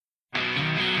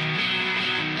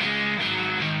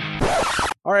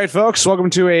All right, folks, welcome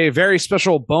to a very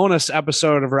special bonus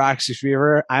episode of Roxy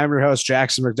Fever. I am your host,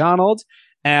 Jackson McDonald,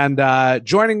 and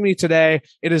joining me today,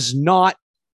 it is not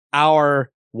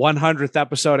our 100th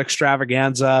episode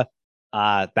extravaganza.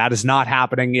 That is not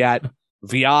happening yet.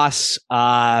 Vyas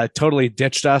totally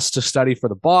ditched us to study for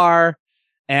the bar,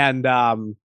 and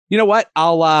you know what?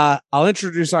 I'll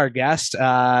introduce our guest.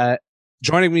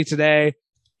 Joining me today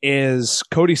is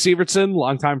Cody Sievertson,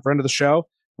 longtime friend of the show.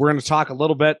 We're going to talk a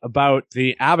little bit about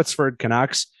the Abbotsford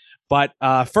Canucks. But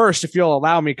first, if you'll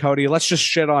allow me, Cody, let's just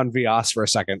shit on Vyas for a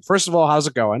second. First of all, how's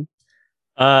it going?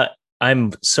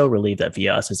 I'm so relieved that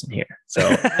Vyas isn't here. So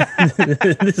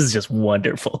this is just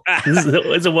wonderful.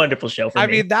 It's a wonderful show for me. I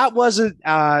mean, that wasn't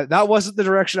the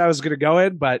direction I was going to go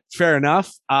in, but fair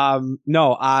enough.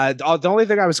 The only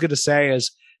thing I was going to say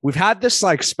is we've had this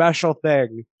like special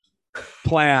thing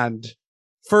planned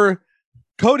for.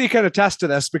 Cody can attest to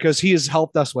this because he has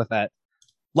helped us with it.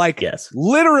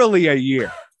 Literally a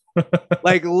year.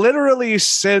 Literally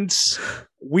since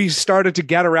we started to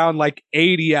get around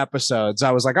 80 episodes, I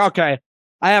was like, okay,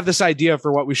 I have this idea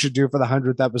for what we should do for the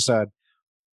 100th episode.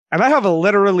 And I have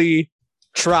literally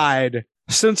tried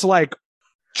since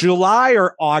July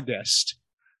or August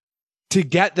to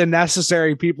get the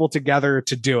necessary people together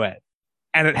to do it.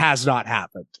 And it has not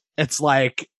happened. It's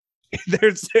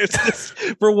there's this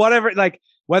for whatever,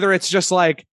 whether it's just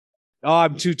oh,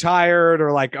 I'm too tired, or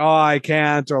oh, I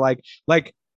can't, or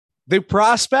the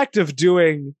prospect of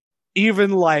doing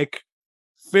even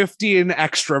 15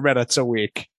 extra minutes a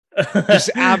week is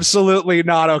absolutely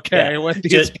not okay with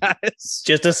these guys.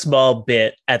 Just a small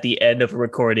bit at the end of a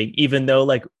recording, even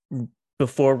though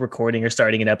before recording or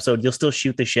starting an episode, you'll still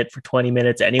shoot the shit for 20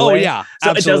 minutes anyway. Oh yeah. So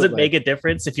absolutely. It doesn't make a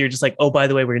difference if you're just oh, by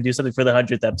the way, we're gonna do something for the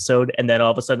 100th episode. And then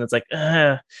all of a sudden it's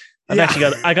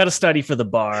I got to study for the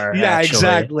bar. Yeah, actually.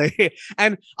 Exactly.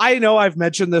 And I know I've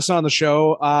mentioned this on the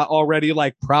show already,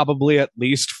 probably at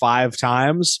least 5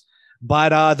 times,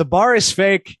 but the bar is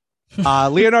fake.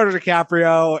 Leonardo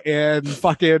DiCaprio in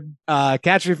fucking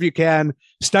Catch Me If You Can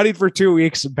studied for 2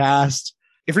 weeks and passed.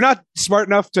 If you're not smart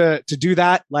enough to do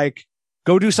that,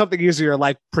 go do something easier,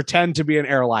 pretend to be an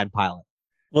airline pilot.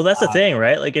 Well, that's the thing,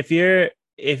 right? If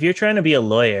you're trying to be a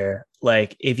lawyer,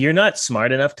 if you're not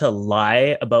smart enough to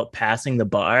lie about passing the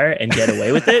bar and get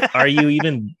away with it, are you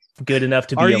even good enough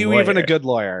to be a lawyer? Are you even a good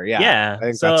lawyer? Yeah. I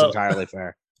think that's entirely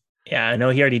fair. Yeah, I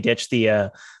know he already ditched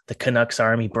the Canucks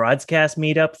Army broadcast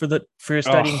meetup for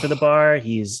studying for the bar.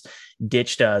 He's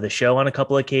ditched the show on a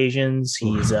couple occasions.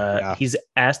 He's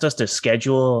asked us to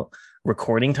schedule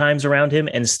recording times around him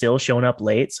and still showing up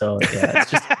late. So yeah,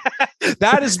 it's just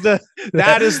that is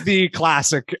the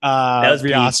classic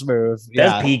Vyas move.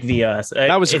 That was peak Vyas.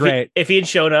 That was great. If he had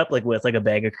shown up with a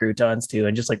bag of croutons too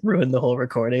and just ruined the whole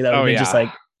recording, that would be just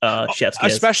chef's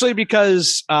kiss. Especially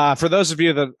because for those of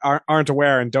you that aren't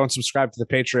aware and don't subscribe to the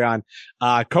Patreon,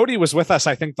 Cody was with us,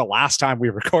 I think, the last time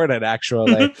we recorded,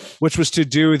 actually, which was to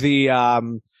do the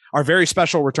our very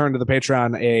special return to the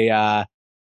Patreon, a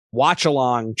watch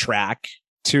along track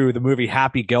to the movie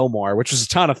Happy Gilmore, which was a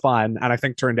ton of fun and I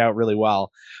think turned out really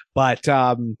well. But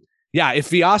if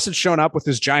Vyas had shown up with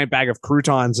his giant bag of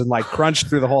croutons and crunched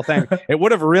through the whole thing, it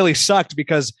would have really sucked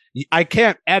because I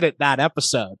can't edit that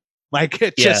episode.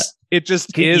 It just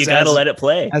is. You gotta let it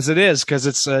play as it is because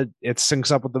it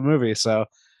syncs up with the movie. So,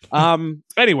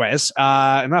 anyways,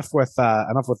 enough with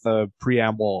the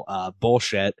preamble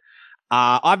bullshit.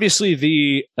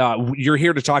 Obviously, you're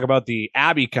here to talk about the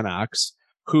Abbey Canucks,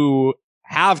 who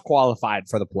have qualified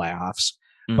for the playoffs.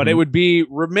 Mm-hmm. But it would be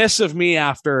remiss of me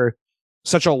after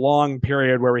such a long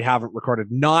period where we haven't recorded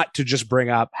not to just bring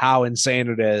up how insane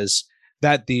it is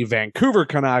that the Vancouver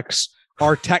Canucks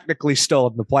are technically still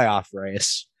in the playoff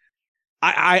race.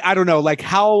 I don't know,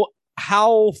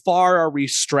 how far are we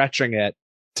stretching it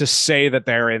to say that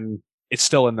it's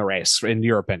still in the race, in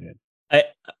your opinion?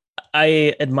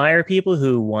 I admire people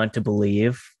who want to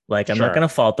believe. I'm not going to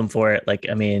fault them for it.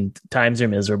 Times are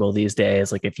miserable these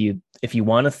days. If you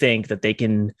want to think that they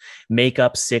can make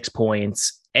up 6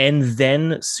 points and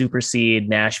then supersede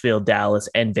Nashville, Dallas,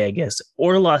 and Vegas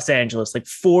or Los Angeles,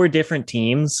 4 different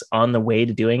teams on the way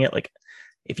to doing it.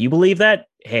 If you believe that,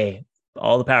 hey,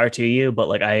 all the power to you.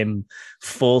 But I'm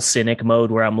full cynic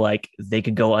mode where I'm they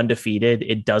could go undefeated.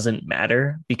 It doesn't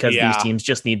matter because these teams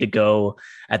just need to go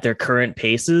at their current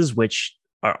paces, which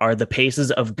are the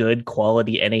paces of good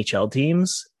quality NHL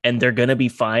teams. And they're going to be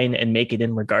fine and make it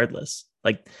in regardless.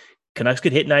 Canucks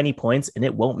could hit 90 points and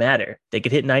it won't matter. They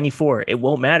could hit 94. It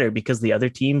won't matter because the other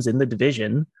teams in the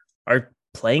division are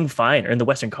playing fine, or in the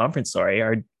Western Conference,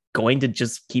 are going to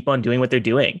just keep on doing what they're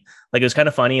doing. Like, it was kind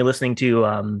of funny listening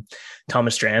to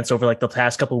Thomas Drance over like the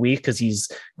past couple of weeks, because he's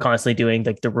constantly doing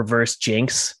like the reverse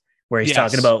jinx, where he's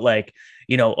talking about like,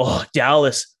 oh,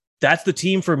 Dallas, that's the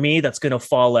team for me that's going to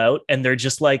fall out. And they're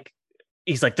just like,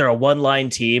 he's like, they're a one-line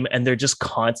team and they're just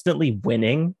constantly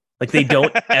winning. Like, they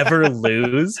don't ever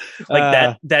lose.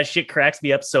 Like that shit cracks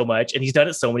me up so much. And he's done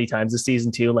it so many times this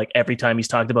season too. Like, every time he's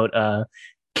talked about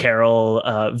Carol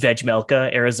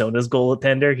Vejmelka, Arizona's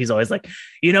goaltender, he's always like,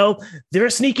 they're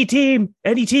a sneaky team.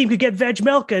 Any team could get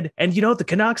Vejmelka. And the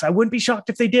Canucks, I wouldn't be shocked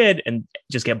if they did, and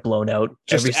just get blown out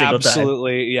every single time.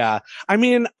 Absolutely, yeah. I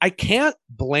mean, I can't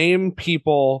blame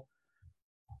people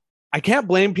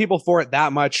for it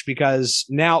that much, because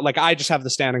now, like, I just have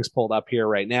the standings pulled up here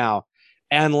right now.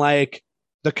 And like,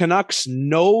 the Canucks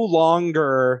no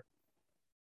longer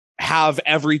have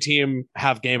every team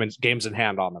have games in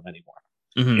hand on them anymore.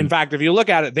 Mm-hmm. In fact, if you look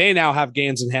at it, they now have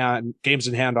games in hand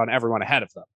on everyone ahead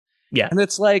of them. Yeah. And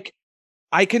it's like,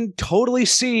 I can totally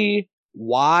see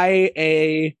why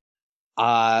a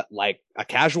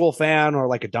casual fan or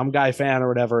like a dumb guy fan or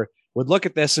whatever would look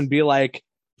at this and be like,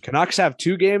 Canucks have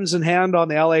 2 games in hand on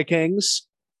the LA Kings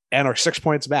and are 6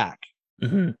 points back.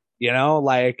 Mm-hmm.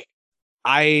 Like,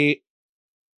 I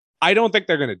don't think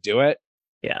they're going to do it.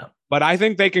 Yeah. But I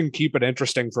think they can keep it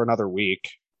interesting for another week.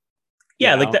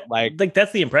 Yeah, like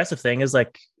that's the impressive thing, is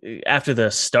like, after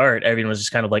the start, everyone was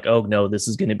just kind of like, oh no, this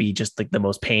is going to be just like the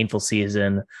most painful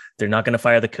season. They're not going to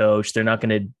fire the coach. They're not going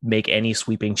to make any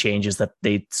sweeping changes that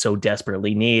they so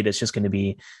desperately need. It's just going to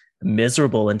be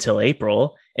miserable until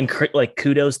April. And like,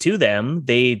 kudos to them.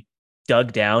 They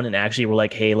dug down and actually were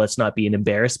like, hey, let's not be an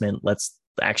embarrassment. Let's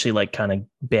actually like kind of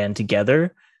band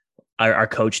together. Our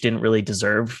coach didn't really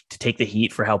deserve to take the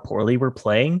heat for how poorly we're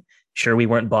playing. Sure, we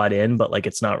weren't bought in, but like,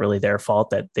 it's not really their fault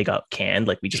that they got canned.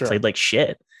 Like, we just played like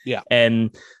shit. Yeah.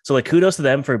 And so like, kudos to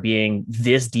them for being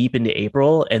this deep into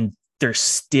April, and they're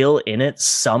still in it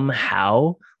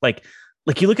somehow. Like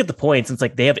you look at the points, and it's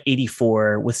like they have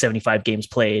 84 with 75 games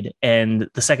played, and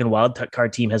the second wild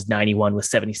card team has 91 with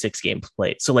 76 games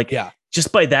played. So like,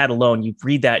 just by that alone, you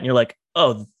read that and you're like,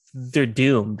 oh, they're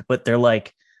doomed. But they're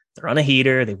on a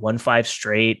heater. They won 5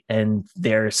 straight, and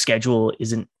their schedule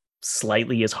isn't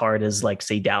slightly as hard as like,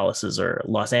 say, Dallas's or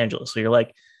Los Angeles. So you're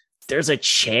like, there's a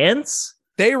chance.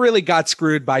 They really got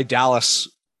screwed by Dallas,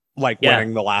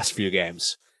 winning the last few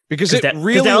games, because it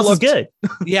really Dallas looked is good.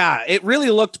 Yeah, it really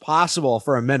looked possible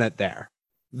for a minute there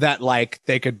that like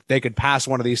they could pass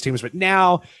one of these teams. But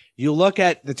now you look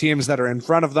at the teams that are in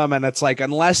front of them, and it's like,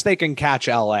 unless they can catch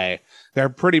LA, they're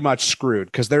pretty much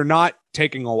screwed, because they're not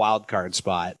taking a wild card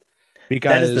spot,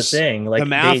 because that is the thing. Like, the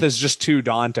math is just too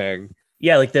daunting.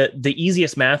 Yeah, like the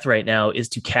easiest math right now is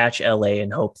to catch LA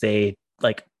and hope they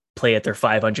like play at their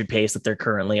 500 pace that they're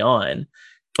currently on.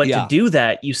 But to do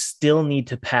that, you still need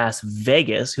to pass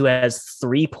Vegas, who has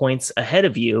 3 points ahead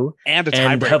of you, and a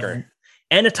tiebreaker.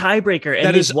 And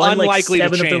that is won unlikely like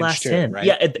 7 to of their last too, 10. Right?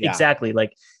 Yeah, exactly.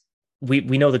 Like, we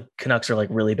know the Canucks are like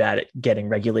really bad at getting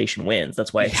regulation wins.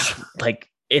 That's why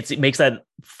it makes that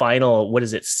final,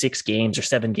 6 games or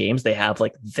 7 games they have,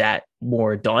 like, that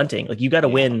more daunting. Like, you got to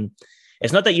win.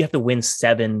 It's not that you have to win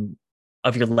 7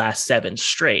 of your last 7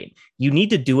 straight. You need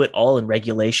to do it all in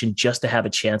regulation just to have a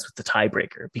chance with the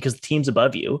tiebreaker, because the teams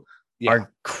above you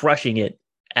are crushing it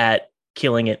at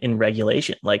killing it in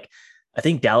regulation. Like, I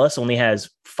think Dallas only has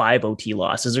 5 OT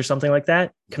losses or something like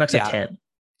that. Canucks have 10.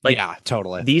 Like, yeah,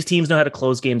 totally. These teams know how to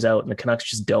close games out, and the Canucks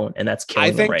just don't, and that's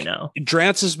killing them right now.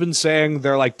 Drance has been saying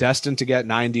they're like destined to get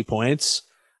 90 points.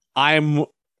 I'm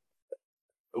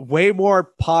way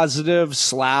more positive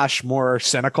 / more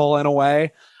cynical in a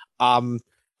way.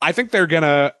 I think they're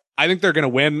gonna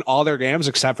win all their games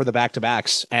except for the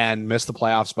back-to-backs and miss the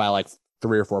playoffs by like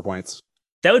 3 or 4 points.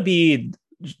 That would be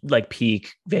like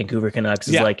peak Vancouver Canucks,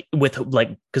 is like, with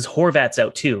like, because Horvat's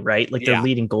out too, right? Like, their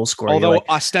leading goal scorer. Although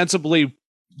ostensibly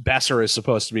Besser is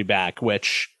supposed to be back,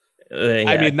 which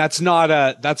I mean, that's not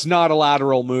a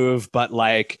lateral move, but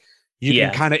like, you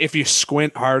can kind of, if you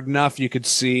squint hard enough, you could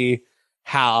see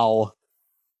how,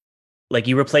 like,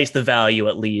 you replace the value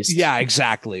at least. Yeah,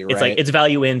 exactly. Right. It's like, it's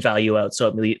value in, value out. So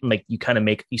like, you kind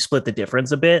of you split the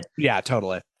difference a bit. Yeah,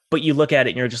 totally. But you look at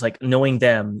it and you're just like, knowing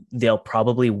them, they'll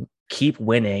probably keep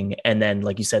winning. And then,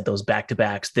 like you said, those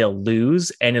back-to-backs, they'll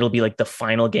lose. And it'll be like the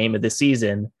final game of the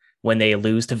season when they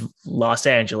lose to Los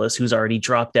Angeles, who's already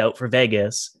dropped out for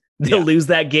Vegas. They'll lose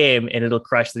that game and it'll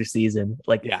crush their season.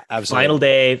 Like, absolutely. Final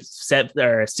day,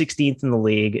 16th in the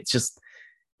league. It's just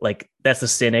like, that's the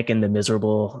cynic and the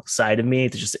miserable side of me.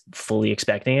 It's just fully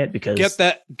expecting it, because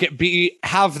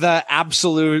have the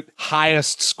absolute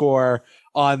highest score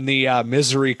on the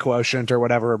misery quotient or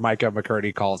whatever Micah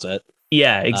McCurdy calls it.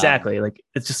 Yeah, exactly. Like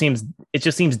it just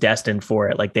seems destined for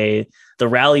it. Like the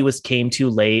rally came too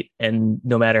late, and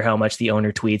no matter how much the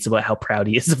owner tweets about how proud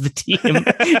he is of the team,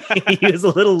 he was a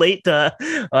little late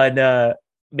on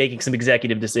making some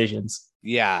executive decisions.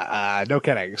 Yeah, no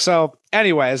kidding. So,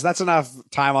 anyways, that's enough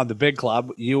time on the big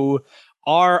club. You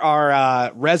are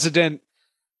our resident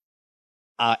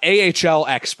AHL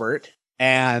expert,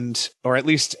 or at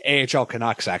least AHL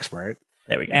Canucks expert.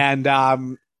 There we go.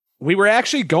 And we were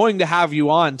actually going to have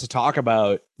you on to talk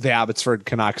about the Abbotsford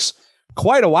Canucks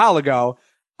quite a while ago,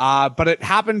 but it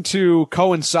happened to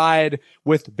coincide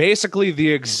with basically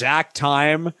the exact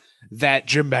time that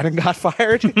Jim Benning got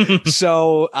fired.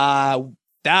 So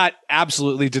that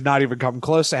absolutely did not even come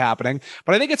close to happening.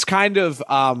 But I think it's kind of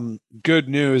good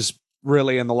news,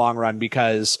 really, in the long run,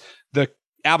 because the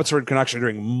Abbotsford Canucks are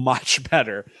doing much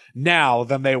better now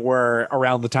than they were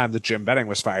around the time that Jim Benning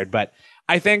was fired. But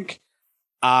I think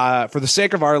for the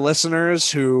sake of our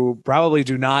listeners who probably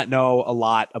do not know a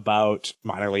lot about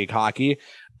minor league hockey,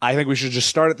 I think we should just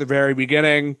start at the very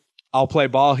beginning. I'll play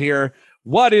ball here.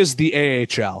 What is the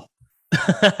AHL?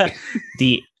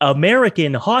 The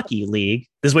American Hockey League.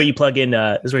 This is where you plug in.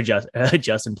 This is where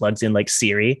Justin plugs in like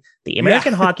Siri. The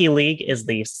American Hockey League is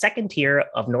the second tier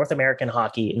of North American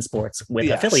hockey in sports with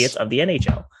affiliates of the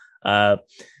NHL.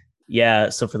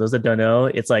 So for those that don't know,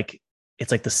 it's like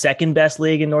the second best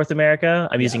league in North America.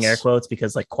 I'm using air quotes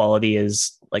because like quality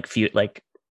is like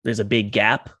there's a big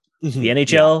gap. The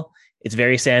NHL, it's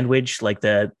very sandwiched. Like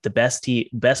the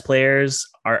best players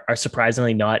are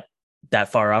surprisingly not that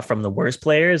far off from the worst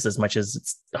players, as much as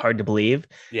it's hard to believe.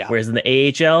 Yeah. Whereas in the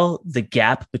AHL, the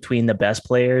gap between the best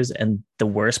players and the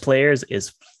worst players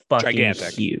is fucking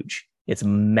gigantic. Huge. It's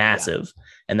massive. Yeah.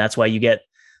 And that's why you get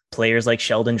players like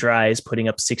Sheldon Dries putting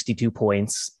up 62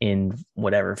 points in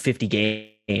 50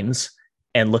 games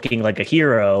and looking like a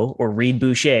hero, or Reed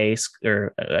Boucher,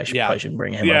 or I shouldn't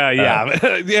bring him up.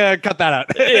 Yeah, cut that out.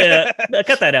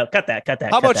 Cut that.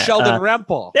 How about Sheldon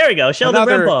Rempel? There we go. Sheldon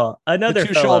Rempel. Another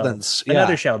two Sheldons.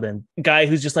 Another Sheldon. Guy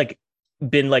who's just like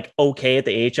been like okay at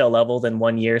the AHL level, then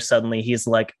 1 year suddenly he's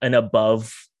like an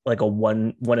above like a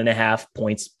 1.5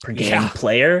 points per game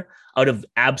player out of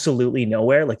absolutely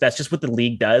nowhere. Like that's just what the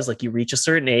league does. Like you reach a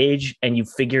certain age and you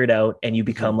figure it out and you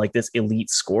become like this elite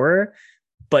scorer.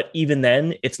 But even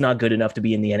then, it's not good enough to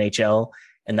be in the NHL.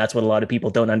 And that's what a lot of people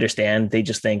don't understand. They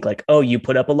just think like, oh, you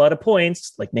put up a lot of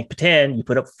points, like Nick Petan, you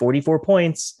put up 44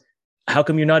 points. How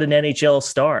come you're not an NHL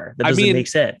star? That doesn't make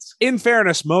sense. In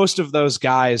fairness, most of those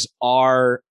guys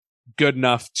are good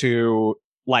enough to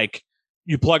like,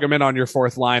 you plug them in on your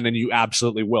fourth line and you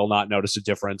absolutely will not notice a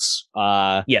difference.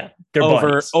 They're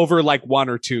over like 1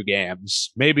 or 2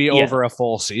 games, maybe over a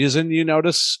full season, you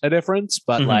notice a difference.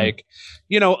 But like,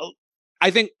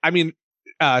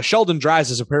 Sheldon Dries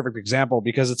is a perfect example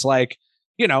because it's like,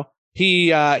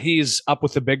 he's up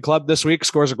with the big club this week,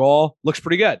 scores a goal, looks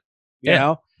pretty good, you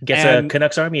know, gets a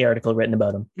Canucks Army article written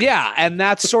about him. Yeah. And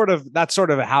that's sort of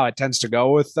how it tends to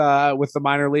go with the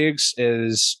minor leagues.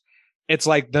 Is it's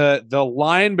like the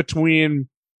line between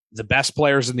the best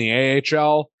players in the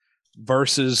AHL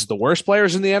versus the worst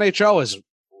players in the NHL is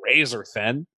razor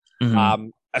thin.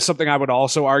 Something I would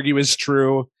also argue is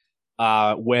true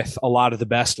with a lot of the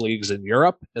best leagues in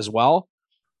Europe as well.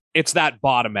 It's that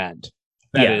bottom end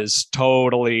that is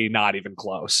totally not even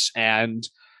close. And,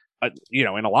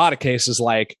 in a lot of cases,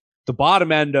 like the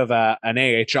bottom end of an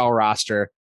AHL roster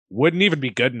wouldn't even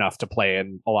be good enough to play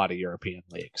in a lot of European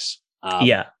leagues.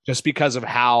 Just because of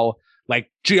how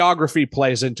like geography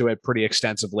plays into it pretty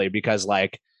extensively, because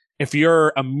like if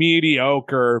you're a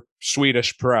mediocre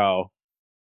Swedish pro,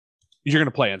 you're going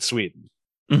to play in Sweden.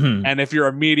 And if you're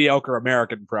a mediocre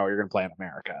American pro, you're going to play in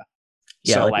America.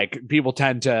 Yeah, so like people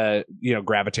tend to,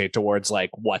 gravitate towards like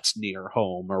what's near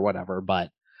home or whatever. But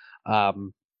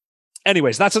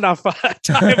anyways, that's enough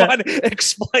time on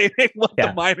explaining what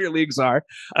the minor leagues are.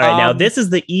 All right. Now this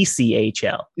is the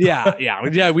ECHL.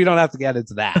 We don't have to get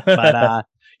into that. But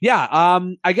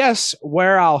I guess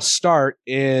where I'll start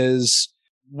is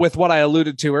with what I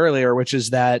alluded to earlier, which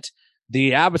is that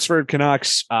the Abbotsford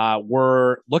Canucks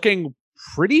were looking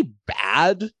pretty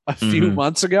bad a few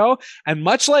months ago, and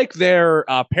much like their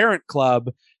parent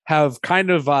club have kind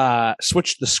of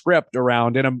switched the script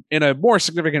around in a more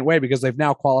significant way because they've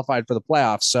now qualified for the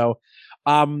playoffs. So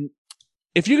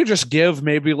if you could just give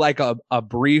maybe like a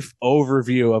brief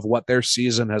overview of what their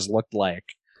season has looked like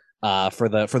for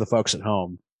the folks at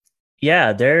home.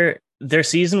 Yeah, their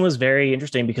season was very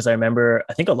interesting because I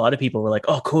think a lot of people were like,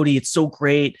 oh, Cody, it's so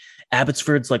great.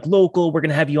 Abbotsford's like local. We're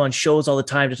going to have you on shows all the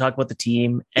time to talk about the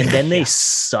team. And then they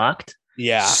sucked.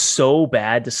 so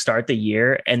bad to start the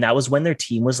year. And that was when their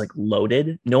team was like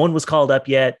loaded. No one was called up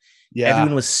yet. Yeah.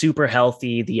 Everyone was super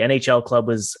healthy. The NHL club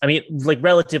was, I mean, like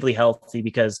relatively healthy,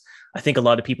 because I think a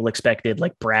lot of people expected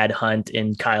like Brad Hunt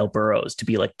and Kyle Burrows to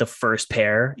be like the first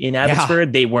pair in Abbotsford.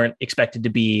 Yeah. They weren't expected to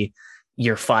be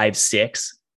your 5-6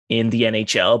 in the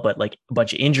NHL, but like a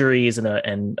bunch of injuries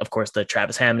and of course the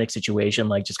Travis Hamonic situation,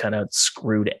 like just kind of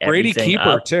screwed everything Brady Keeper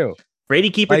up. too. Brady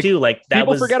Keeper like, too. Like that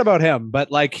people forget about him,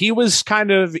 but like he was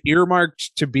kind of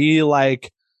earmarked to be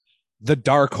like the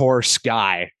dark horse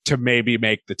guy to maybe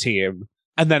make the team.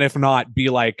 And then if not, be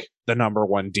like the number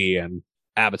 1 D in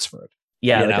Abbotsford.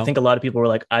 Yeah, like I think a lot of people were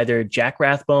like, either Jack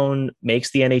Rathbone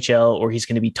makes the NHL or he's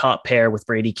going to be top pair with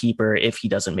Brady Keeper if he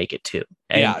doesn't make it too.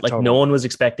 And totally. No one was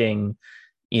expecting,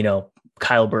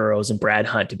 Kyle Burrows and Brad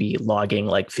Hunt to be logging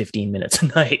like 15 minutes a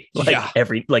night,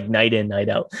 every like night in, night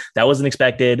out. That wasn't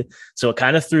expected. So it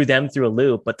kind of threw them through a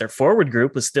loop, but their forward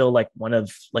group was still like one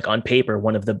of, like on paper,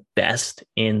 one of the best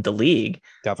in the league.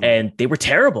 Definitely. And they were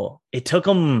terrible. It took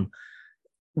them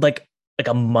like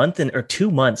a month or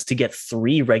 2 months to get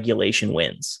 3 regulation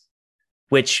wins,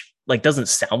 which like doesn't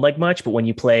sound like much, but when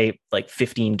you play like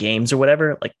 15 games or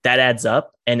whatever, like that adds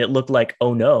up. And it looked like,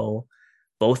 oh no,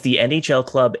 both the NHL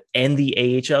club and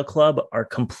the AHL club are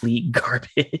complete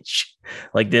garbage.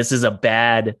 Like this is a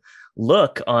bad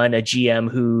look on a GM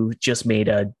who just made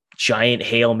a giant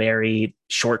Hail Mary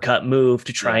shortcut move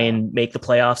to try and make the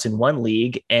playoffs in one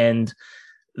league. And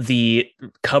the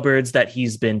cupboards that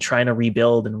he's been trying to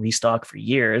rebuild and restock for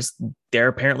years, they're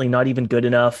apparently not even good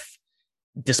enough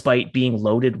despite being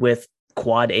loaded with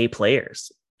quad A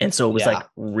players. And so it was like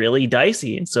really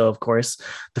dicey. And so, of course,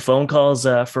 the phone calls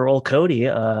for old Cody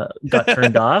got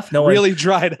turned off. No one really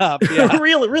dried up. Yeah.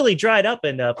 really dried up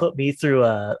and put me through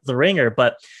the ringer.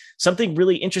 But something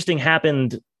really interesting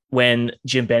happened when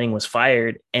Jim Benning was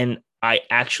fired. And I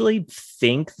actually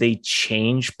think they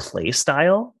changed play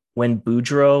style when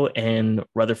Boudreau and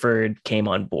Rutherford came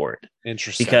on board.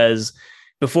 Interesting. Because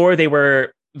before they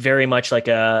were very much like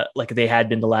they had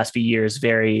been the last few years,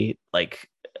 very like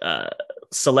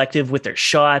selective with their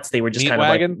shots. They were just kind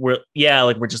of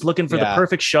like, we're just looking for the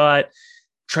perfect shot,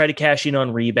 try to cash in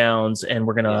on rebounds, and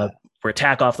we're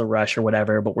attack off the rush or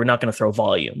whatever, but we're not going to throw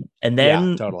volume. And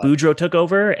then Boudreau took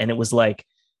over, and it was like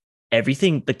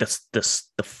everything, like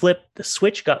the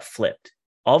switch got flipped.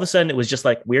 All of a sudden, it was just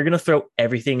like, we're going to throw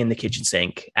everything in the kitchen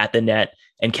sink at the net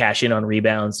and cash in on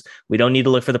rebounds. We don't need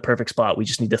to look for the perfect spot. We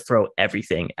just need to throw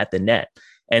everything at the net.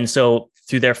 And so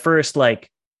through their first, like,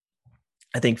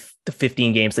 I think the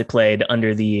 15 games they played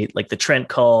under the Trent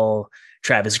Cull,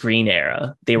 Travis Green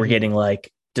era, they were getting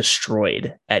like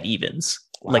destroyed at evens.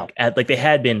 Wow. Like they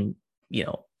had been,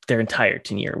 their entire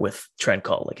tenure with Trent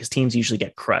Cull. Like his teams usually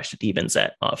get crushed at evens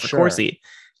for Corsi.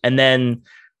 And then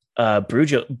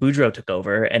Boudreau took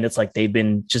over, and it's like they've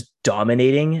been just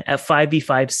dominating at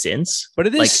 5v5 since. But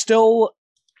it is still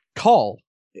Cull.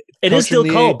 It is still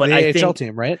Cull, but I think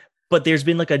team, right? But there's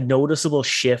been like a noticeable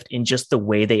shift in just the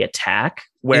way they attack.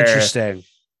 Where, interesting.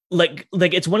 Like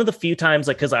it's one of the few times,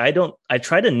 like, because I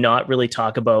try to not really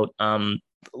talk about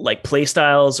like play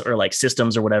styles or like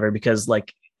systems or whatever, because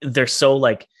like they're so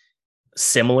like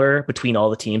similar between all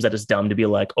the teams that it's dumb to be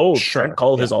like, oh, Trent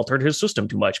Cull has altered his system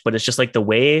too much. But it's just like the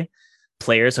way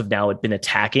players have now been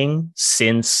attacking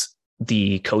since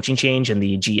the coaching change and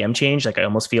the GM change. Like I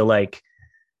almost feel like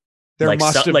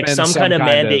some kind of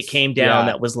mandate came down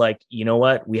that was like, you know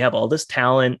what, we have all this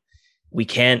talent, we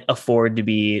can't afford to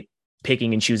be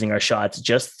picking and choosing our shots.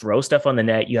 Just throw stuff on the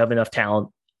net. You have enough talent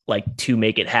like to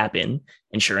make it happen.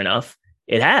 And sure enough,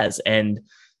 it has. And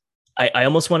I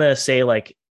almost want to say,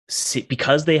 like,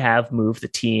 because they have moved the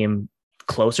team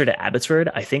closer to Abbotsford,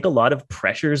 I think a lot of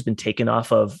pressure has been taken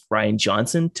off of Ryan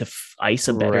Johnson to ice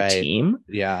a better team.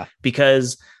 Yeah.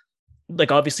 Because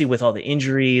like, obviously with all the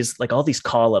injuries, like all these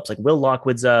call-ups, like Will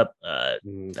Lockwood's up. I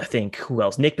think who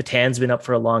else? Nick Batan's been up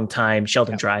for a long time.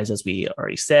 Sheldon Dries, as we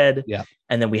already said. Yeah.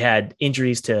 And then we had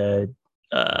injuries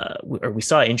we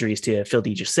saw injuries to Phil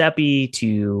DiGiuseppe,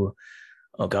 to,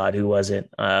 oh God, who was it?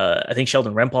 I think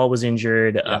Sheldon Rempal was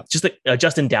injured. Just like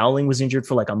Justin Dowling was injured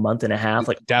for like a month and a half.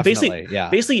 Like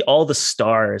basically all the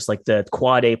stars, like the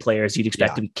quad A players you'd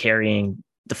expect to be carrying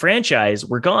the franchise,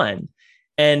 were gone.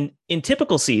 And in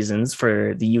typical seasons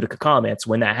for the Utica Comets,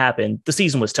 when that happened, the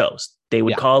season was toast. They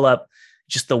would call up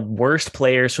just the worst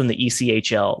players from the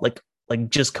ECHL, like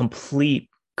just complete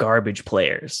garbage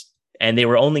players. And they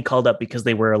were only called up because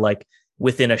they were like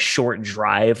within a short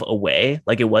drive away.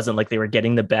 Like it wasn't like they were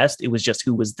getting the best. It was just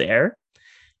who was there.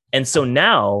 And so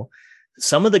now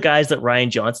some of the guys that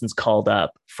Ryan Johnson's called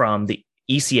up from the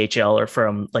ECHL or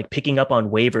from like picking up on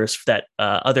waivers that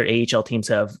other AHL teams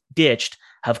have ditched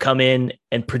have come in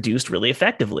and produced really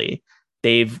effectively.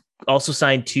 They've also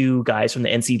signed 2 guys from the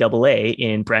NCAA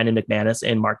in Brandon McManus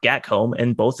and Mark Gatcombe,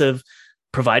 and both have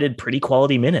provided pretty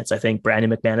quality minutes. I think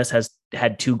Brandon McManus has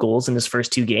had 2 goals in his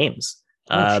first 2 games.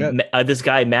 This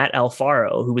guy, Matt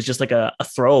Alfaro, who was just like a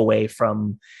throwaway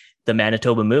from the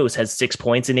Manitoba Moose, has 6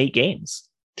 points in 8 games.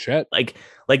 Shit. Like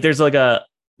there's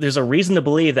a reason to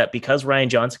believe that because Ryan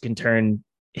Johnson can turn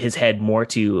his head more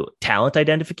to talent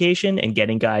identification and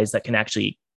getting guys that can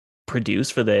actually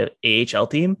produce for the AHL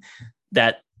team,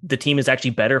 that the team is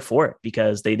actually better for it,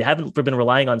 because they haven't been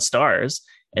relying on stars,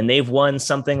 and they've won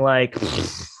something like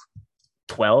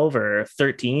 12 or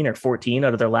 13 or 14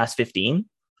 out of their last 15.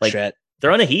 Like, shit.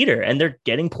 They're on a heater, and they're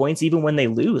getting points even when they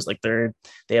lose. Like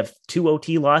they have 2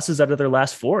 OT losses out of their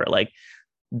last 4. Like,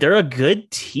 they're a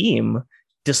good team,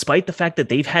 despite the fact that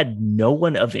they've had no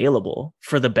one available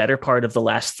for the better part of the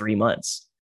last 3 months.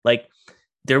 Like,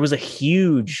 there was a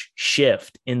huge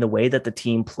shift in the way that the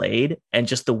team played and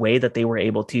just the way that they were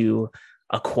able to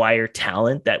acquire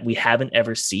talent that we haven't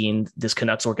ever seen this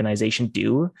Canucks organization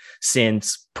do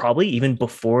since probably even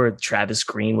before Travis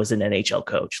Green was an NHL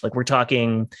coach. Like, we're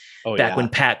talking back when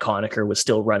Pat Conacher was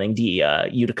still running the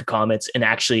Utica Comets and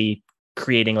actually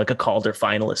creating like a Calder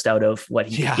finalist out of what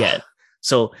he could get.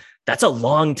 So that's a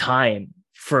long time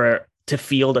to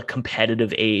field a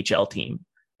competitive AHL team,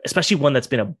 especially one that's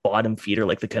been a bottom feeder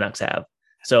like the Canucks have.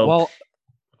 So, well,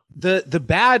 the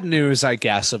bad news, I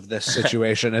guess, of this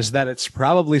situation is that it's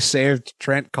probably saved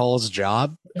Trent Cull's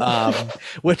job.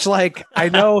 Which, like, I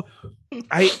know,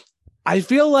 I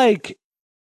feel like,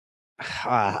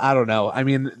 I don't know. I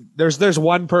mean, there's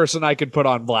one person I could put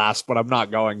on blast, but I'm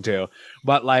not going to.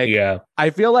 But like, I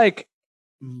feel like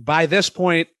by this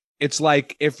point, it's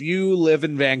like if you live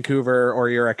in Vancouver or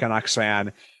you're a Canucks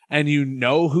fan and you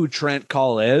know who Trent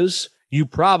Cull is, you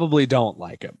probably don't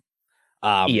like him.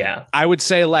 I would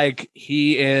say, like,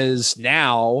 he is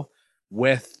now,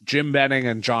 with Jim Benning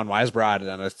and John Weisbrod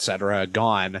and et cetera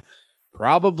gone,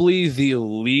 probably the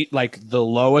elite, like the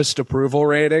lowest approval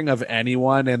rating of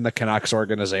anyone in the Canucks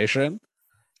organization.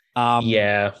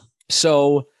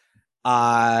 So,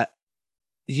 what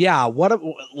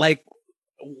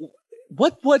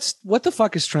the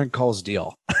fuck is Trent Cull's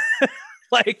deal?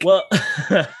 Like, well,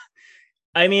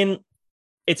 I mean,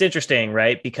 it's interesting,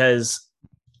 right? Because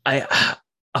a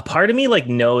part of me like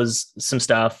knows some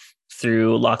stuff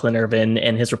through Lachlan Irvin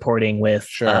and his reporting with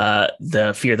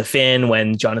the Fear the Fin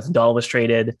when Jonathan Dahl was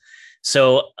traded.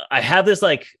 So I have this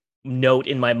like note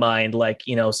in my mind, like,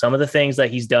 you know, some of the things that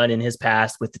he's done in his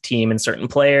past with the team and certain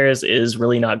players is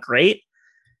really not great.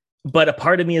 But a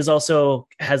part of me is also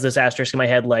has this asterisk in my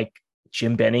head, like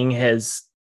Jim Benning has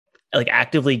like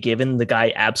actively given the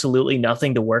guy absolutely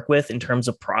nothing to work with in terms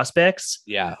of prospects.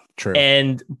 Yeah, true.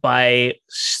 And by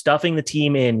stuffing the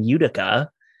team in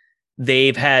Utica,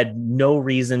 they've had no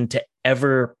reason to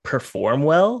ever perform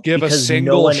well. Give a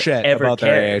single shit about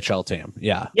their AHL team.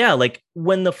 Yeah. Yeah. Like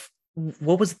when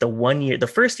what was it?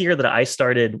 The first year that I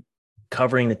started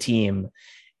covering the team,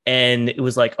 and it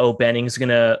was like, oh, Benning's going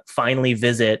to finally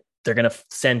visit. They're going to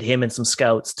send him and some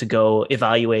scouts to go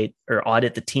evaluate or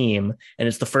audit the team. And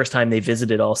it's the first time they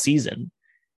visited all season.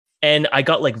 And I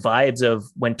got like vibes of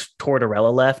when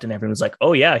Tortorella left and everyone was like,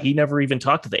 oh yeah, he never even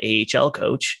talked to the AHL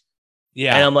coach.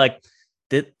 Yeah. And I'm like,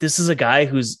 this is a guy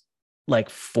who's like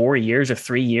 4 years or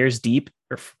 3 years deep,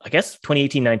 or I guess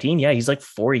 2018-19. Yeah. He's like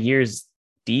 4 years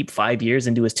deep, 5 years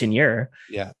into his tenure.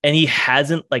 Yeah. And he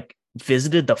hasn't like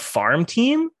visited the farm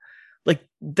team. Like,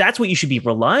 that's what you should be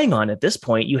relying on at this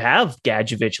point. You have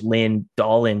Gadjevich, Lynn,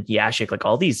 Dahlin, Yashik, like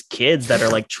all these kids that are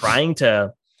like trying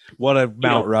to. What a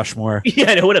Mount Rushmore.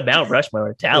 Yeah, what a Mount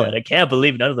Rushmore of talent. Yeah. I can't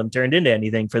believe none of them turned into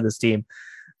anything for this team.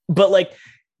 But like,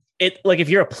 if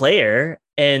you're a player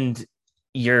and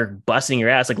you're busting your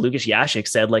ass, like Lukas Yashik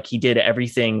said, like he did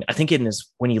everything. I think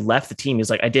when he left the team,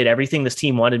 he's like, I did everything this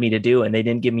team wanted me to do, and they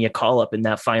didn't give me a call up in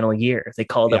that final year. They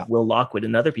called up Will Lockwood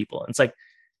and other people. And it's like,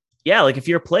 yeah, like if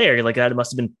you're a player, like that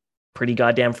must have been pretty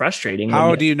goddamn frustrating.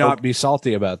 How do you not be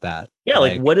salty about that? Yeah,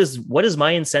 like what is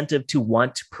my incentive to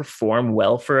want to perform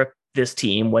well for this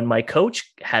team when my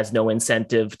coach has no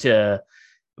incentive to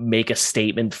make a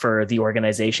statement for the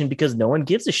organization because no one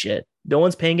gives a shit. No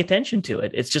one's paying attention to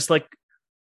it. It's just like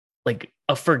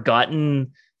a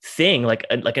forgotten thing, like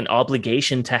an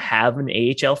obligation to have an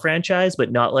AHL franchise,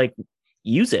 but not like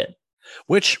use it.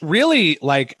 Which really,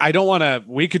 like, I don't want to,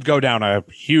 we could go down a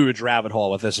huge rabbit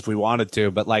hole with this if we wanted to,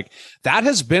 but like that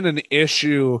has been an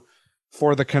issue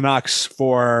for the Canucks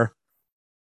for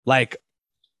like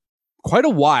quite a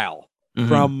while.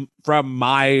 from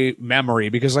my memory,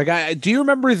 because like do you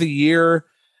remember the year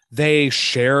they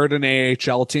shared an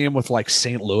AHL team with like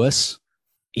St. Louis?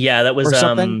 Yeah, that was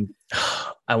something.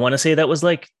 I want to say that was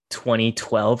like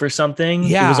 2012 or something.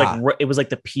 Yeah, it was like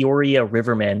the Peoria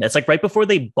Rivermen. It's like right before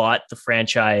they bought the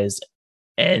franchise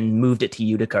and moved it to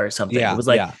Utica or something. Yeah, it was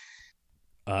like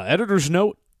editor's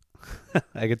note.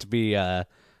 I get to be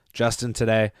Justin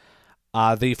today.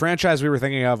 The franchise we were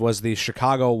thinking of was the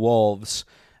Chicago Wolves,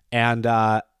 and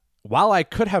while I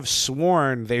could have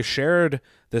sworn they shared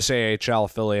this AHL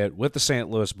affiliate with the St.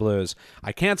 Louis Blues,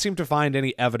 I can't seem to find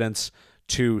any evidence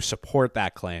to support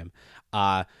that claim.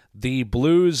 The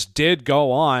Blues did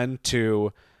go on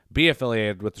to be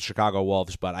affiliated with the Chicago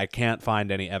Wolves, but I can't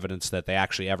find any evidence that they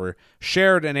actually ever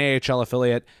shared an AHL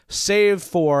affiliate, save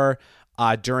for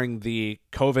during the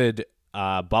COVID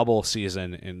bubble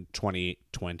season in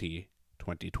 2020,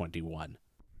 2021.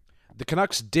 The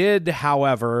Canucks did,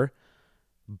 however,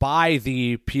 buy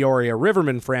the Peoria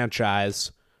Rivermen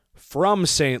franchise from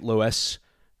St. Louis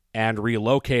and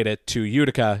relocate it to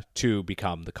Utica to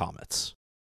become the Comets.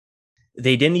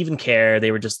 They didn't even care.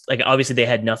 They were just like, obviously they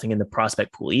had nothing in the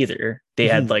prospect pool either. They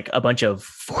had like a bunch of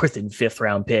 4th and 5th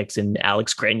round picks and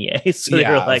Alex Grenier. So they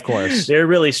were like, of course, they're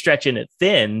really stretching it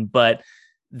thin, but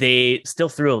they still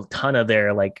threw a ton of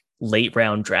their like late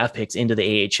round draft picks into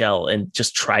the AHL and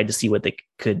just tried to see what they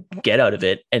could get out of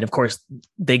it. And of course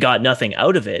they got nothing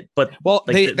out of it, but well,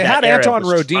 like, they had Anton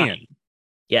Rodin. Fine.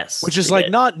 Yes. Which is like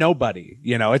not nobody,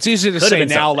 you know, it's easy to say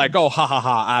now, like, oh,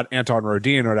 ha, Anton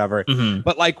Rodin or whatever. Mm-hmm.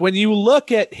 But like when you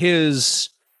look at his,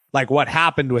 like what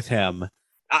happened with him,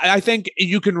 I think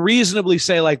you can reasonably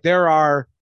say like there are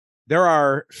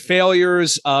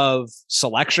failures of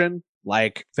selection,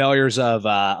 like failures of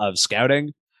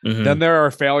scouting. Mm-hmm. Then there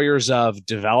are failures of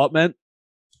development.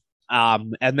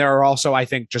 And there are also, I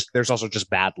think, there's also just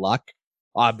bad luck,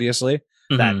 obviously,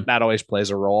 that always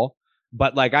plays a role.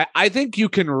 But like, I think you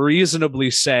can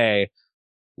reasonably say,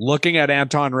 looking at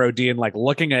Anton Rodin, like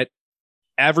looking at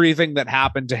everything that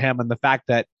happened to him and the fact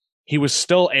that he was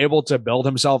still able to build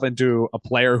himself into a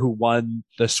player who won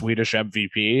the Swedish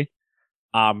MVP.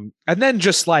 And then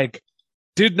just like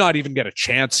did not even get a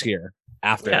chance here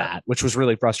after that, which was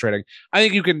really frustrating. I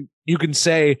think you can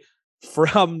say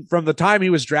from the time he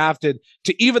was drafted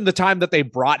to even the time that they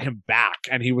brought him back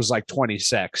and he was like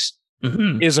 26.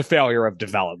 Is a failure of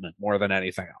development more than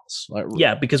anything else. Like,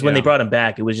 yeah, because when they brought him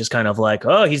back, it was just kind of like,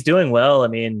 oh, he's doing well. I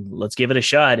mean, let's give it a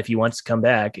shot. If he wants to come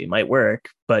back, it might work,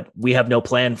 but we have no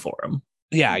plan for him.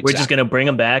 Yeah, exactly. We're just going to bring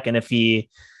him back. And if he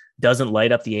doesn't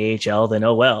light up the AHL, then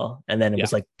oh, well. And then it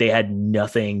was like they had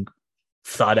nothing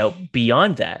thought out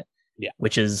beyond that,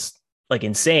 which is like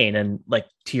insane. And like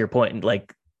to your point,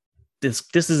 like, this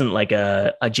isn't like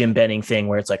a Jim Benning thing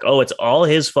where it's like, oh, it's all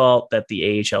his fault that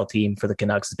the AHL team for the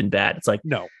Canucks has been bad. It's like,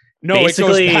 no, it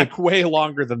goes back way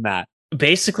longer than that.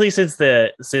 Basically, since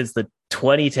the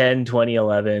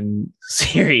 2010-2011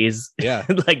 series,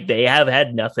 like they have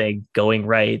had nothing going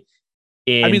right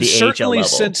in the certainly AHL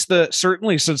level.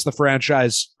 Certainly since the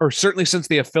franchise, or certainly since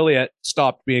the affiliate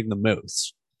stopped being the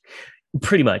Moose.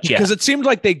 Pretty much, yeah. Because it seemed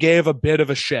like they gave a bit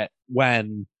of a shit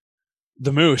when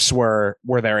the Moose were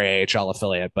their AHL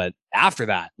affiliate, but after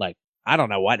that, like, I don't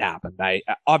know what happened. I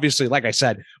obviously, like I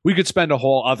said, we could spend a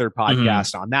whole other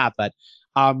podcast on that, but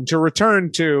to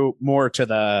return to more to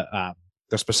the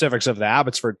specifics of the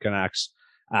Abbotsford Canucks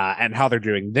and how they're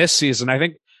doing this season, I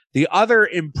think the other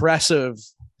impressive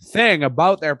thing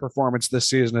about their performance this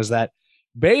season is that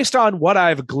based on what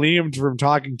I've gleaned from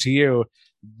talking to you,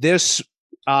 this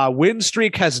win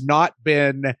streak has not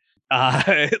been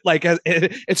like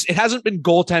it hasn't been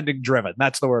goaltending driven.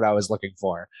 That's the word I was looking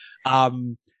for.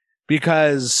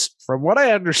 Because from what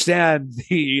I understand,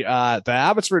 the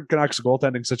Abbotsford Canucks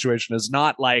goaltending situation is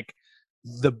not like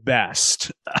the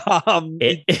best.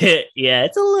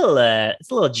 It's a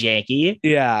little janky.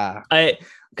 Yeah.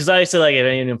 Because I say, like,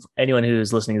 if anyone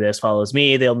who's listening to this follows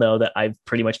me, they'll know that I've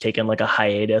pretty much taken like a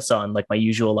hiatus on like my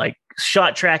usual like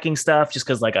shot tracking stuff, just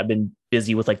because like I've been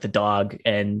busy with like the dog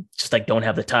and just like don't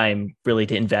have the time really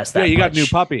to invest that. Yeah, you much. got a new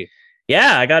puppy.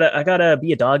 Yeah, I gotta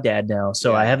be a dog dad now,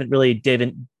 so I haven't really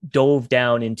dove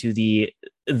down into the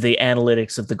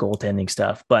analytics of the goaltending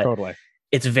stuff, but totally.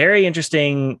 It's very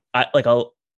interesting. A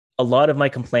lot of my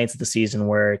complaints of the season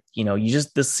where, you know,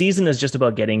 the season is just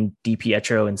about getting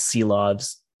DiPietro and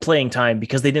Silovs playing time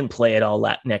because they didn't play at all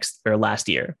last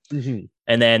year.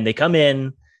 And then they come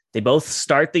in, they both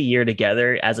start the year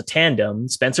together as a tandem.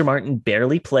 Spencer Martin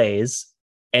barely plays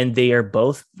and they are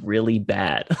both really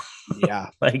bad. Yeah.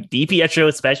 Like DiPietro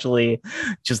especially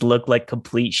just looked like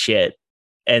complete shit.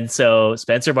 And so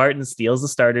Spencer Martin steals the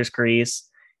starter's crease.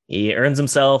 He earns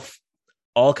himself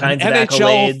all kinds of NHL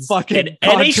accolades, fucking an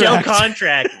NHL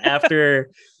contract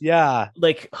after. Yeah.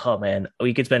 Like, oh man,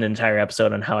 we could spend an entire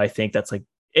episode on how I think that's like,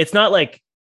 it's not like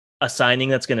a signing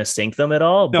that's going to sink them at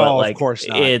all, but like, of course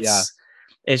not.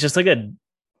 It's just like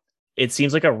it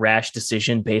seems like a rash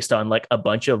decision based on like a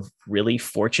bunch of really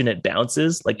fortunate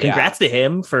bounces. Like, congrats to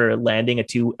him for landing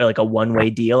a one-way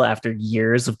deal after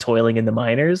years of toiling in the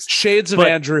minors. Shades of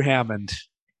Andrew Hammond.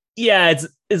 Yeah,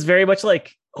 it's very much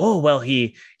like, oh well,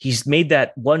 he's made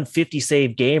that 150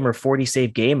 save game or 40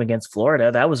 save game against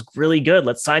Florida. That was really good.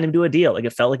 Let's sign him to a deal. Like,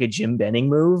 it felt like a Jim Benning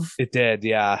move. It did,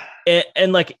 yeah.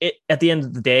 And like, at the end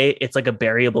of the day, it's like a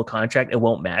variable contract. It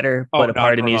won't matter. But a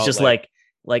part of me is just like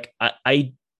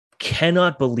I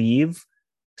cannot believe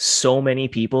so many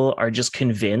people are just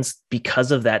convinced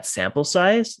because of that sample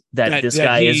size that this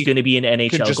guy is going to be an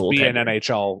NHL goaltender. Be an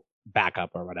NHL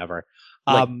backup or whatever.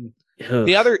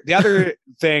 The other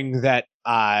thing that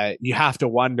you have to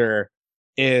wonder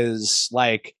is,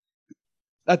 like,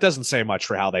 that doesn't say much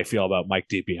for how they feel about Mike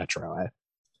DiPietro.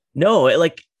 No,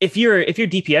 like, if you're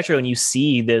DiPietro and you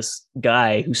see this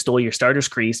guy who stole your starter's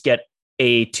crease get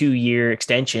a 2-year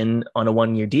extension on a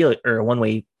 1-year deal or a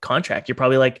one-way contract, you're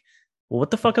probably like, well,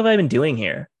 what the fuck have I been doing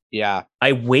here? Yeah.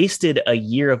 I wasted a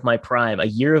year of my prime, a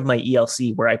year of my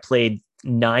ELC where I played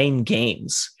 9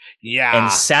 games. Yeah.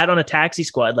 And sat on a taxi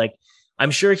squad. Like,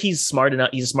 I'm sure he's smart enough.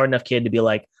 He's a smart enough kid to be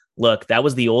like, look, that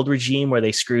was the old regime where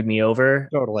they screwed me over.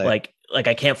 Totally. Like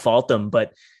I can't fault them,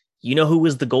 but you know who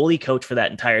was the goalie coach for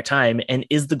that entire time and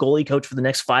is the goalie coach for the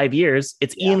next 5 years?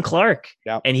 It's Ian Clark.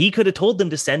 Yep. And he could have told them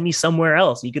to send me somewhere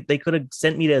else. They could have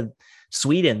sent me to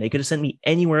Sweden. They could have sent me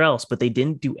anywhere else, but they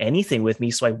didn't do anything with me.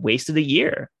 So I wasted a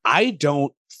year. I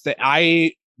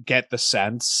get the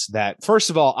sense that,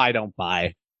 first of all, I don't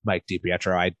buy Mike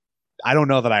DiPietro. I don't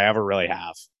know that I ever really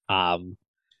have.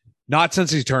 Not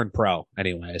since he turned pro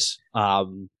anyways.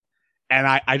 And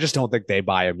I just don't think they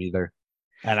buy him either.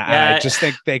 And I just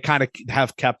think they kind of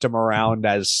have kept him around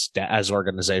as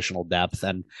organizational depth.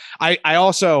 And I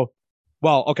also,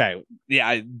 well, okay.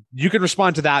 Yeah. You can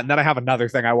respond to that. And then I have another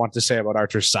thing I want to say about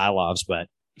Artur Silovs, but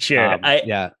sure.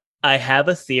 I have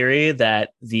a theory that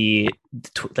he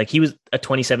was a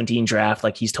 2017 draft.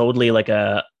 Like, he's totally like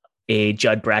a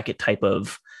Judd Brackett type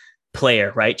of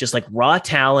player, right? Just like raw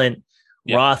talent,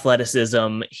 raw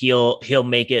athleticism. He'll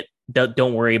make it.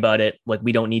 Don't worry about it. Like,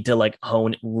 we don't need to like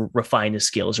refine his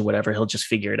skills or whatever. He'll just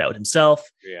figure it out himself.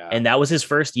 Yeah. And that was his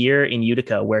first year in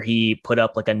Utica, where he put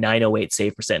up like a .908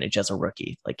 save percentage as a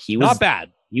rookie. Like, he was not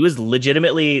bad. He was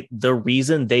legitimately the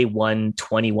reason they won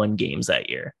 21 games that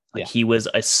year. Like, he was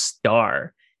a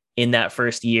star in that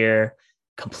first year.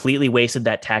 Completely wasted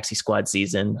that taxi squad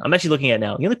season. I'm actually looking at it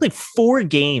now. He only played 4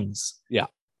 games. Yeah.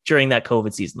 During that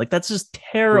COVID season. Like, that's just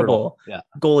terrible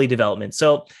goalie development.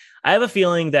 So I have a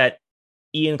feeling that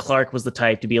Ian Clark was the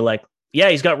type to be like, yeah,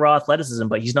 he's got raw athleticism,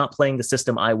 but he's not playing the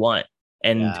system I want.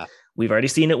 And we've already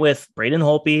seen it with Braden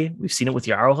Holtby. We've seen it with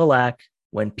Jaro Halak.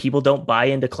 When people don't buy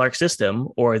into Clark's system,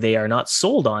 or they are not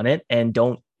sold on it and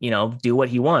don't, do what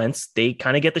he wants, they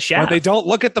kind of get the shaft. When they don't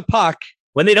look at the puck.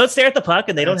 When they don't stare at the puck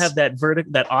and they don't have that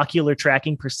that ocular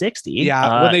tracking per 60.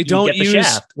 Yeah. When they don't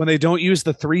use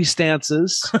the 3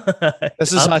 stances.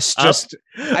 This is us just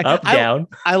down.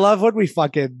 I love when we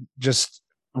fucking just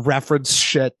reference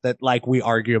shit that like we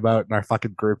argue about in our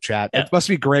fucking group chat. It must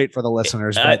be great for the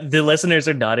listeners. But the listeners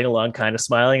are nodding along, kind of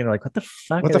smiling, and they're like, what the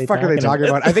fuck are they talking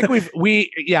about? I think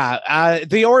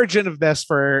the origin of this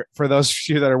for those of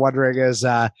you that are wondering is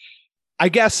I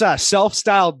guess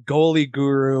self-styled goalie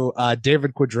guru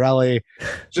David Quadrelli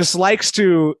just likes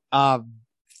to I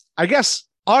guess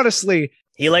honestly,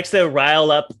 he likes to rile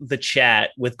up the chat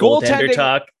with goaltender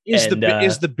talk. Is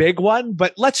the big one,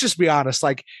 but let's just be honest.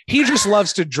 Like, he just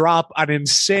loves to drop an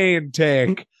insane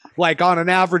take, like on an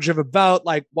average of about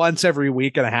like once every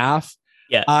week and a half.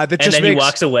 Yeah, he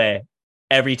walks away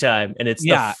every time, and it's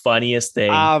the funniest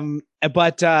thing.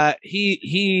 But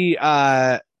he's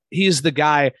the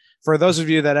guy. For those of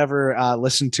you that ever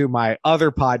listen to my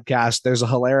other podcast, there's a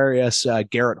hilarious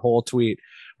Garrett Hole tweet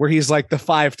where he's like the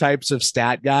 5 types of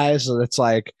stat guys. And it's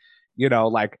like,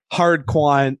 like hard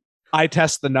quant, I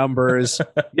test the numbers,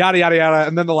 yada, yada, yada.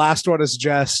 And then the last one is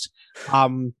just,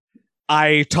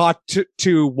 I talked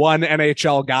to one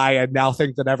NHL guy and now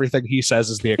think that everything he says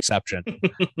is the exception.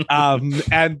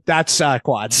 And that's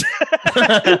quads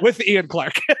with Ian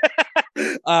Clark.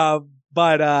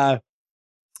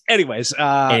 Anyways,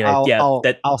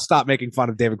 I'll stop making fun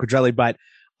of David Quadrelli, but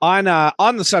on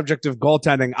the subject of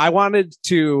goaltending, I wanted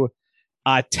to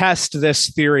test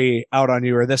this theory out on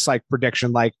you, or this like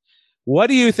prediction. Like, what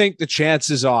do you think the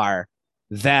chances are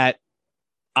that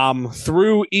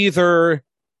through either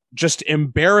just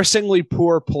embarrassingly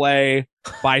poor play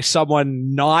by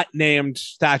someone not named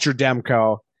Thatcher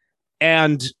Demko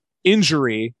and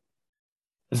injury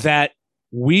that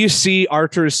we see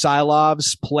Artur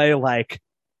Silovs play like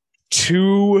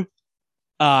two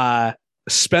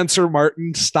Spencer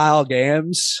Martin style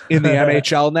games in the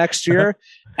NHL next year.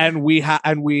 And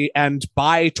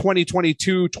by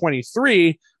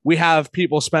 2022-23, we have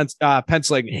people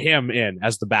penciling him in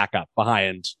as the backup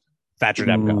behind Thatcher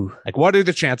Demko. Like, what are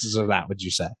the chances of that, would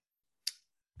you say?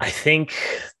 I think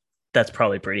that's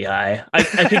probably pretty high. I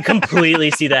could completely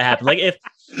see that happen. Like if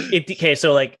okay,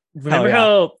 so like remember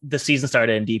how the season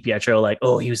started in DiPietro, like,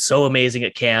 oh, he was so amazing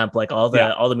at camp, like all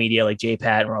the media, like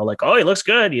J-Pat, were all like, oh, he looks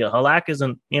good. Halak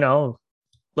isn't,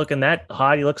 looking that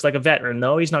hot. He looks like a veteran.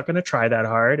 No, he's not going to try that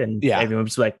hard. And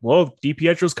everyone's like, whoa,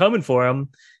 DiPietro's coming for him.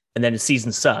 And then the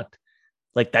season sucked.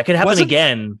 Like that could happen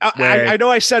again. I know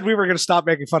I said we were going to stop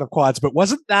making fun of Quads, but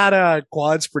wasn't that a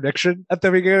Quads prediction at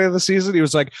the beginning of the season? He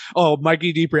was like, oh,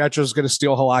 Mikey DiPietro is going to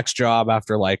steal Halak's job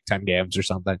after like 10 games or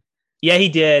something. Yeah, he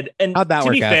did. And how'd that to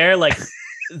work be out? fair, like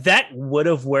that would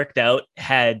have worked out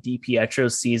had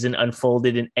DiPietro's season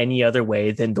unfolded in any other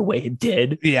way than the way it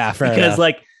did. Yeah, fair because enough.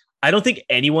 Like I don't think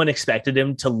anyone expected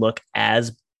him to look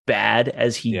as bad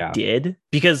as he did,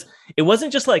 because it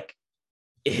wasn't just like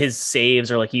his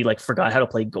saves or like he like forgot how to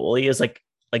play goalie. Is like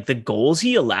the goals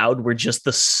he allowed were just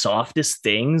the softest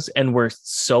things and were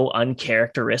so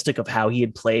uncharacteristic of how he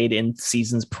had played in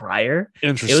seasons prior.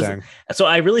 Interesting. So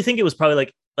I really think it was probably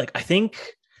like I think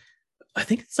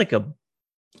it's like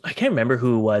I can't remember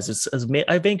who it was. It's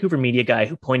a Vancouver media guy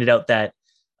who pointed out that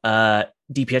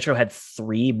DiPietro had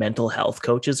 3 mental health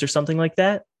coaches or something like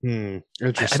that.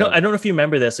 Interesting. I don't know if you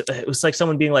remember this. It was like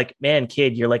someone being like, man,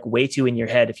 kid, you're like way too in your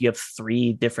head if you have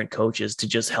 3 different coaches to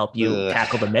just help you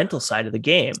tackle the mental side of the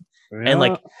game. And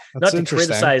like, not to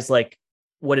criticize like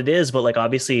what it is, but like,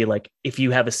 obviously, like if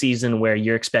you have a season where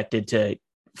you're expected to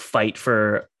fight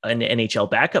for an NHL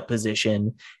backup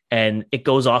position and it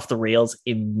goes off the rails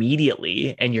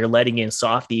immediately and you're letting in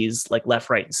softies like left,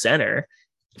 right, and center,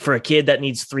 for a kid that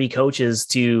needs 3 coaches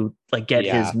to like get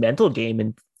his mental game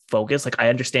in focus, like I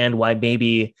understand why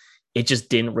maybe it just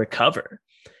didn't recover.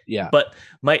 Yeah. But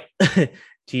to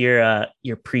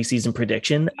your preseason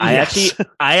prediction, yes.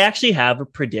 I actually have a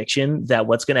prediction that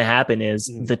what's going to happen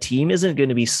is the team isn't going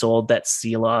to be sold that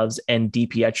Silovs and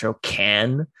DiPietro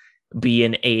can be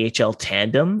an AHL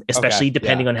tandem, especially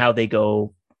depending on how they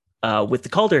go with the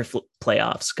Calder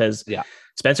playoffs. Because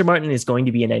Spencer Martin is going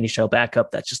to be an NHL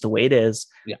backup. That's just the way it is.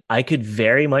 Yeah. I could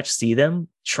very much see them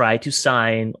try to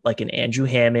sign like an Andrew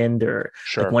Hammond or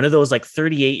like one of those like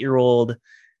 38-year-old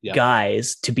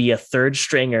guys to be a third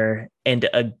stringer. And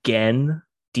again,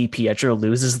 DiPietro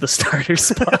loses the starter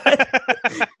spot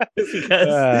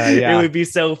because it would be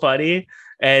so funny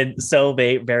and so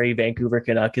very Vancouver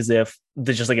Canuck, as if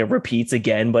there's just like it repeats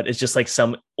again, but it's just like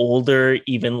some older,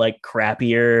 even like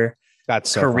crappier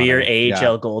career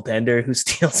AHL goaltender who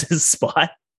steals his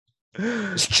spot.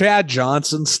 Is Chad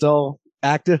Johnson still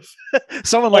active?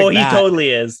 Someone like that. He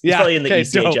totally is. He's probably in the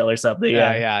ECHL or something.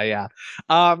 Yeah.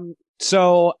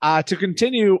 So to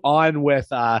continue on with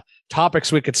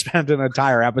topics we could spend an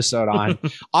entire episode on,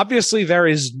 obviously there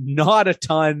is not a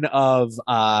ton of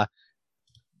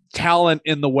talent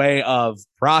in the way of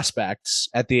prospects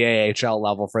at the AHL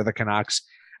level for the Canucks.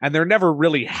 And there never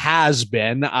really has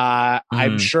been.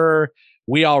 I'm sure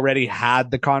we already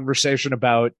had the conversation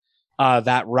about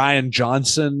that Ryan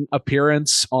Johnson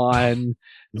appearance on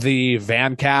the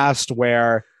Vancast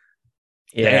where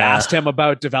they asked him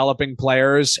about developing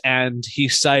players, and he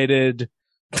cited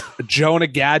Jonah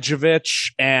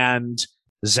Gadjevich and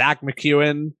Zach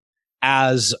McEwen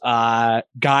as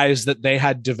guys that they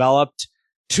had developed,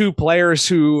 2 players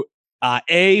who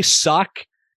A, suck,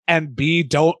 and B,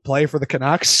 don't play for the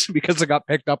Canucks because they got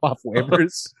picked up off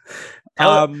waivers.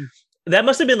 That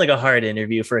must have been like a hard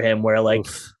interview for him where like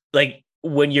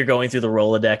when you're going through the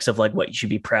Rolodex of like what you should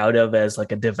be proud of as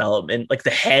like a development, like the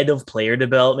head of player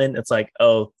development, it's like,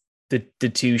 oh, the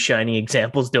 2 shining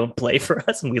examples don't play for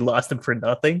us and we lost them for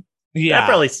nothing. Yeah. That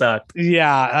probably sucked.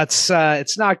 Yeah, that's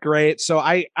it's not great. So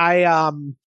I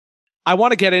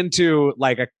want to get into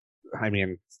like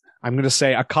I'm going to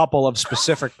say a couple of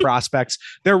specific prospects.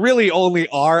 There really only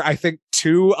are, I think,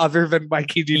 2 other than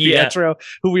Mikey DiPietro,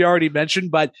 who we already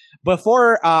mentioned. But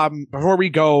before we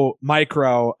go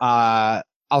micro,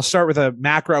 I'll start with a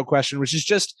macro question, which is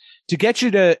just to get you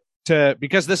to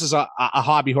because this is a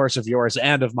hobby horse of yours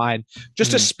and of mine,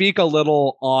 just to speak a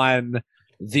little on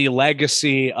the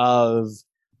legacy of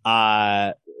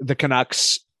the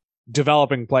Canucks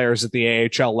developing players at the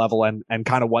AHL level and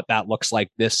kind of what that looks like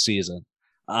this season.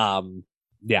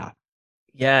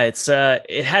 Yeah,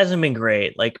 it hasn't been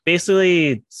great. Like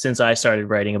basically since I started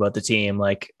writing about the team,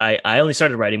 like I only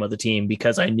started writing about the team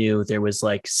because I knew there was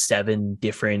like 7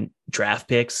 different draft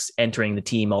picks entering the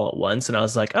team all at once. And I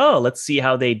was like, oh, let's see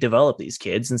how they develop these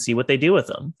kids and see what they do with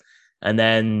them. And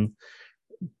then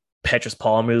Petrus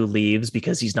Palmu leaves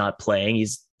because he's not playing.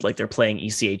 He's like they're playing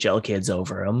ECHL kids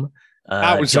over him.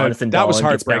 Jonathan Dolan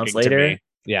gets bounced later.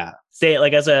 Yeah. Say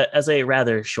like as a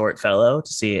rather short fellow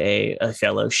to see a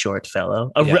fellow short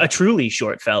fellow, a truly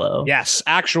short fellow. Yes,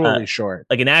 actually short.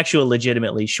 Like an actual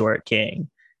legitimately short king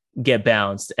get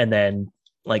bounced. And then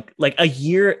like a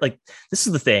year, like this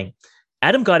is the thing.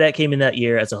 Adam Gaudette came in that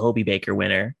year as a Hobey Baker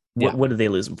winner. What did they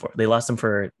lose him for? They lost him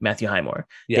for Matthew Highmore.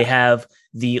 Yeah. They have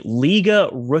the Liga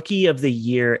Rookie of the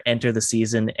Year enter the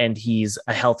season, and he's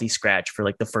a healthy scratch for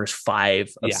like the first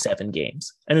 5 of 7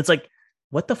 games. And it's like,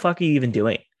 what the fuck are you even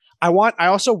doing? I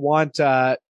also want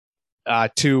to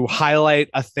highlight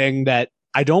a thing that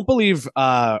I don't believe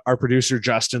our producer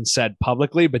Justin said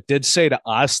publicly, but did say to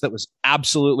us that was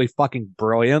absolutely fucking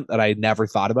brilliant that I never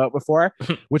thought about before,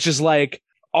 which is like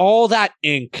all that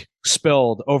ink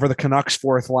spilled over the Canucks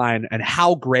fourth line and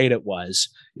how great it was.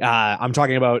 I'm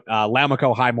talking about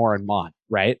Lammikko, Highmore, and Mott,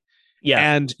 right? Yeah.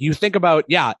 And you think about,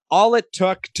 all it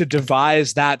took to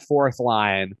devise that fourth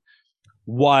line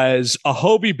was a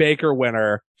Hobey Baker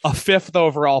winner, a 5th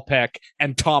overall pick,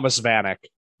 and Thomas Vanek.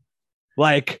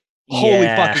 Like, holy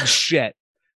fucking shit.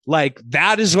 Like,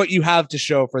 that is what you have to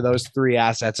show for those 3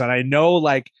 assets. And I know,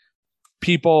 like,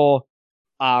 people,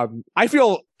 I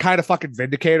feel kind of fucking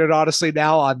vindicated, honestly,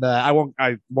 now on the,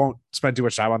 I won't spend too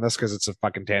much time on this because it's a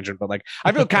fucking tangent, but like,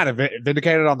 I feel kind of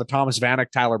vindicated on the Thomas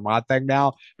Vanek, Tyler Mott thing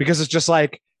now, because it's just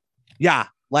like,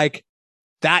 like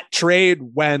that trade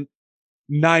went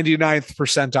 99th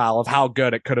percentile of how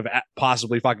good it could have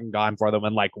possibly fucking gone for them.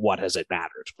 And like, what has it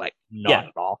mattered? Like, not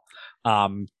at all.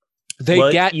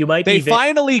 They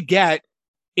finally get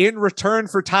in return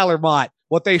for Tyler Mott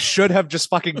what they should have just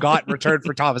fucking got in return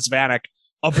for Thomas Vanek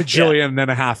a bajillion and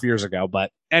a half years ago.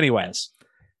 But anyways,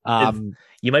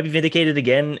 you might be vindicated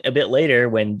again a bit later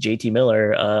when JT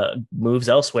Miller moves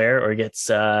elsewhere or gets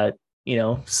signed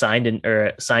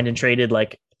and traded,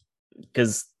 like,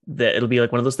 because it'll be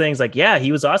like one of those things like, yeah,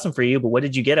 he was awesome for you, but what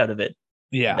did you get out of it?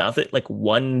 Nothing. Like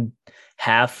 1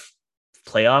 half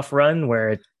playoff run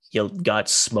where you got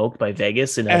smoked by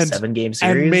Vegas in a 7-game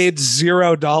series and made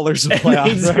 $0 of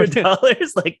playoff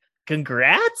 $0. Like,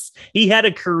 congrats. He had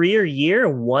a career year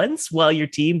once while your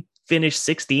team finished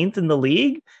 16th in the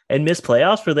league and missed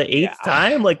playoffs for the 8th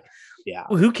time. Like,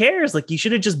 who cares? Like, you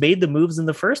should have just made the moves in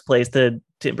the first place to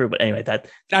improve. But anyway, that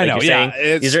I know.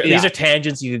 These are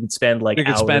tangents you can spend like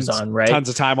hours on, right? Tons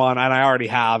of time on, and I already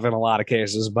have in a lot of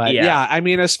cases. But I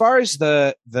mean, as far as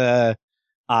the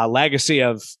legacy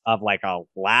of like a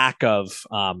lack of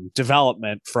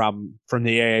development from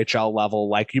the AHL level,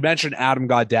 like you mentioned Adam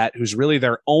Gaudette, who's really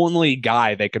their only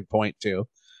guy they can point to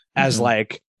as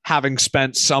like having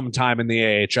spent some time in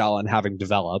the AHL and having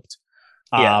developed.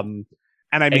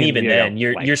 And I mean, even then,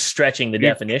 you're stretching the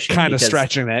definition. Kind of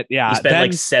stretching it, yeah. You spent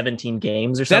like 17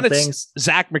 games or something. Then it's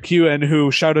Zach McEwen,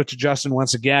 who, shout out to Justin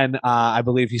once again. I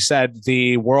believe he said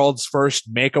the world's first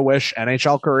Make-A-Wish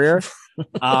NHL career.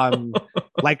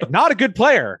 Like, not a good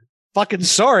player. Fucking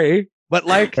sorry, but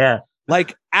like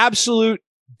absolute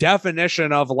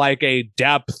definition of like a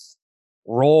depth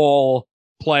role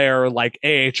player, like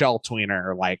AHL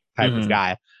tweener, like type of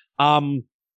guy.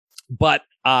 But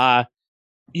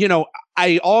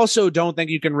I also don't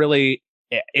think you can really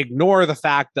ignore the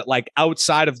fact that like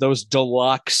outside of those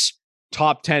deluxe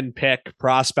top 10 pick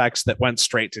prospects that went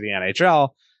straight to the NHL,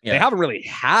 they haven't really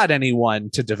had anyone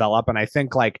to develop. And I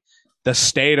think like the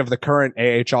state of the current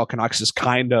AHL Canucks is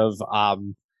kind of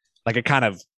like it kind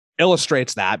of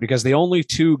illustrates that, because the only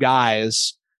 2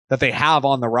 guys that they have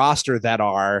on the roster that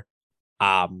are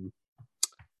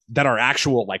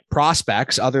actual like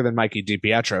prospects, other than Mikey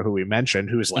DiPietro, who we mentioned,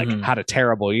 who's like had a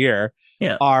terrible year,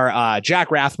 are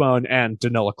Jack Rathbone and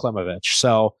Danila Klimovich.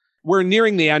 So we're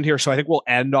nearing the end here. So I think we'll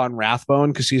end on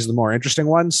Rathbone because he's the more interesting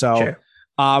one. So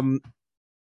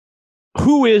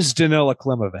who is Danila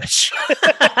Klimovich?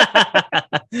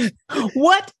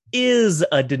 What is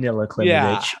a Danila Klimovich?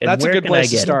 Yeah, that's a good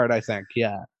place to start, I think.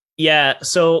 Yeah.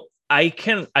 So I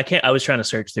was trying to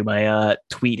search through my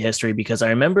tweet history because I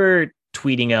remember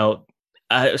tweeting out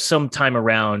sometime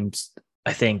around,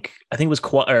 I think it was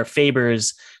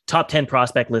Faber's top 10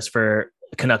 prospect list for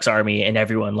Canucks Army, and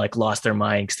everyone like lost their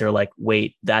mind because they're like,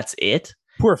 wait, that's it?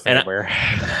 Poor Faber.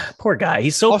 Poor guy.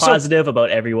 He's so positive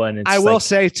about everyone. I will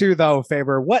say too, though,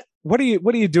 Faber, what are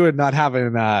you doing not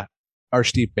having our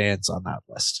Steve Bands on that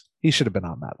list? He should have been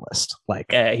on that list.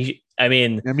 Like, I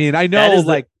mean, I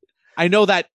know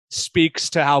that speaks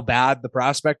to how bad the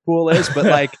prospect pool is, but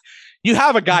like you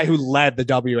have a guy who led the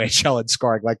WHL in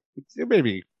scoring, like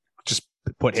maybe just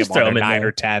put him on there 9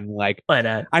 or 10. Like, why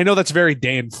not? I know that's very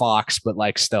Dane Fox, but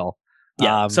like still.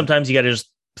 Yeah. Sometimes you got to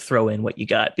just throw in what you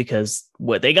got because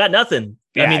what they got nothing.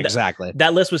 Yeah, I mean, exactly.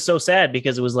 That list was so sad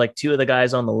because it was like 2 of the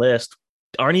guys on the list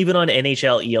aren't even on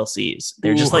NHL ELCs.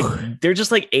 They're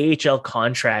just like AHL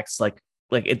contracts. Like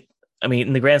it. I mean,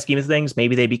 in the grand scheme of things,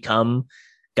 maybe they become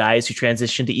guys who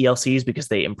transition to ELCs because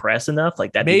they impress enough.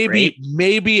 Like that.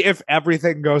 Maybe if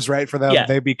everything goes right for them,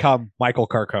 they become Michael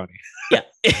Carcone. Yeah.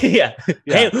 Yeah.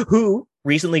 Hey, who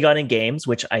recently got in games,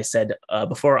 which I said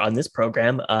before on this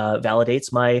program,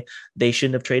 validates my they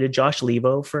shouldn't have traded Josh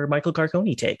Levo for Michael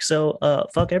Carcone take. So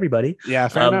fuck everybody. Yeah,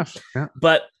 fair enough. Yeah.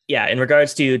 But yeah, in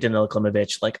regards to Danilo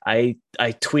Klimovich, like I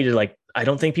tweeted, like, I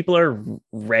don't think people are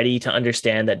ready to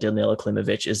understand that Danilo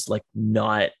Klimovich is like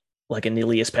not like an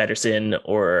Elias Pettersson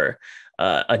or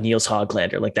a Niels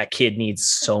Hoglander. Like that kid needs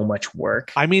so much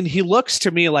work. I mean, he looks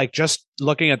to me like, just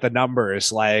looking at the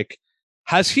numbers, like,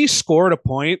 has he scored a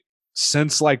point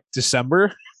since like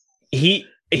December? He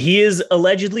is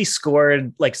allegedly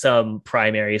scored like some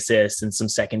primary assists and some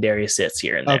secondary assists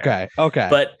here and there. Okay.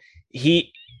 But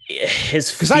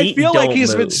his because I feel like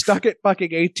he's been stuck at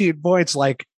fucking 18 points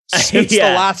like since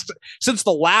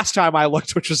the last time I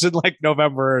looked, which was in like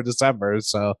November or December.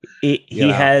 So he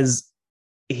has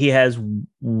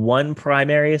 1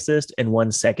 primary assist and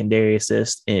 1 secondary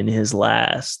assist in his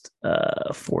last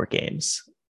 4 games.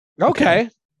 Okay.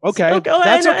 That's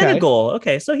okay. And a goal.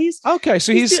 Okay, so he's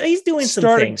doing some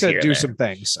starting things to do some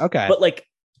things. Okay, but like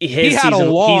he had a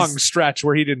long stretch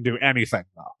where he didn't do anything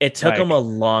though. It took him a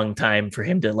long time for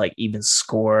him to like even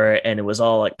score, and it was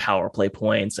all like power play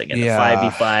points, like in the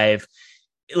 5v5.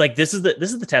 Like this is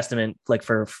the testament, like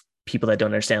for people that don't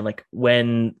understand, like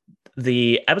when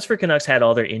the Abbotsford Canucks had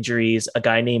all their injuries, a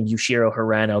guy named Yushiro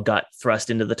Hirano got thrust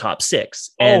into the top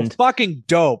 6. And fucking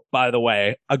dope, by the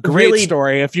way. A great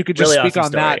story. If you could just speak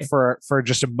on that for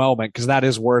just a moment, because that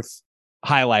is worth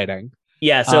highlighting.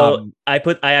 Yeah, so I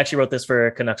actually wrote this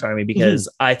for Canucks Army because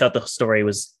I thought the story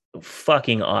was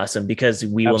fucking awesome, because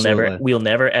we'll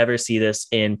never ever see this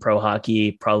in pro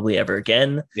hockey probably ever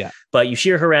again. Yeah. But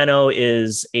Yushiro Hirano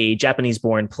is a Japanese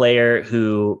born player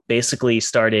who basically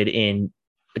started in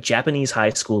Japanese high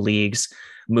school leagues,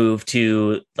 moved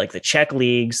to like the Czech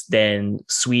leagues, then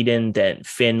Sweden, then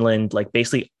Finland, like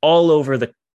basically all over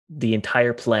the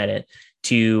entire planet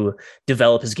to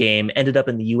develop his game. Ended up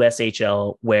in the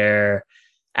USHL, where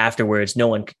afterwards no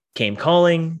one came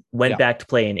calling, went back to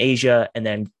play in Asia, and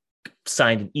then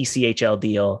signed an ECHL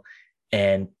deal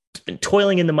and been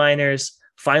toiling in the minors.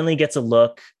 Finally gets a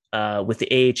look with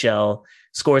the AHL,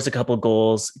 scores a couple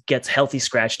goals, gets healthy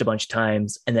scratched a bunch of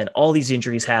times, and then all these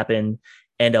injuries happen.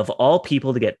 And of all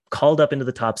people to get called up into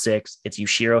the top 6, it's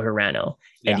Yushiro Hirano.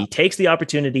 And he takes the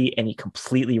opportunity and he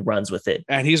completely runs with it.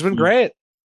 And he's been great.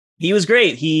 He was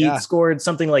great. He scored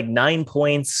something like 9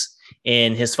 points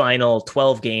in his final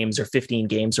 12 games or 15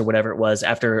 games or whatever it was,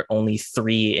 after only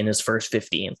 3 in his first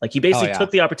 15. Like he basically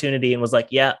took the opportunity and was like,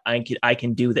 yeah, I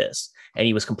can do this. And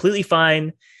he was completely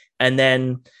fine. And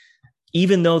then,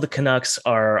 even though the Canucks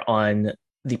are on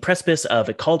the precipice of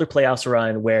a Calder playoffs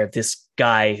run, where this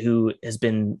guy who has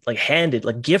been like handed,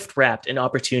 like gift wrapped, an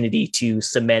opportunity to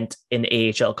cement an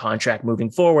AHL contract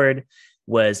moving forward,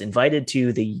 was invited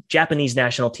to the Japanese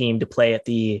national team to play at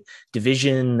the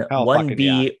Division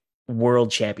 1B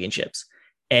World Championships.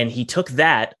 And he took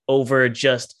that over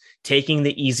just taking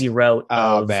the easy route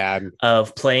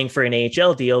of playing for an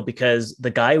AHL deal, because the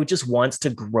guy who just wants to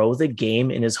grow the game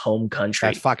in his home country.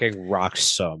 That fucking rocks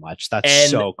so much. That's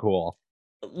so cool.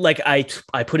 Like I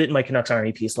put it in my Canucks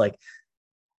Army piece, like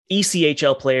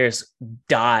ECHL players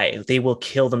die. They will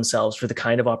kill themselves for the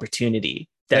kind of opportunity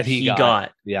that he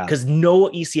got. Yeah. Because no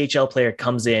ECHL player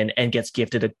comes in and gets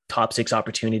gifted a top 6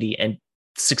 opportunity and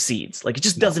succeeds. Like it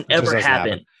just doesn't ever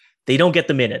happen. They don't get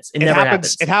the minutes. It never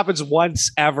happens. It happens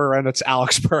once ever, and it's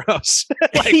Alex Burrows.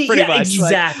 Like pretty much.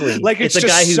 Exactly. Like it's just a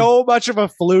guy so much of a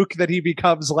fluke that he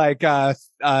becomes like a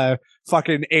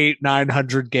fucking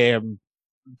 800-900 game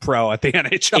pro at the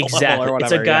NHL level or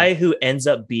whatever. It's a guy who ends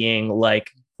up being like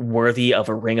worthy of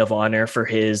a Ring of Honor for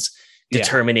his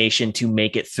determination to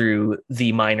make it through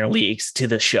the minor leagues to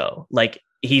the show. Like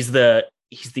he's the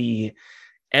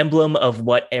emblem of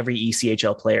what every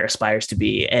ECHL player aspires to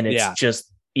be. And it's just,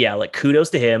 like kudos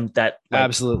to him. That like,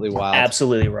 absolutely wild.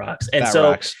 Absolutely rocks. And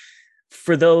rocks.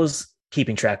 For those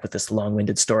keeping track with this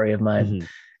long-winded story of mine,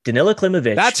 Danila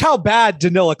Klimovic. That's how bad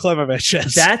Danila Klimovic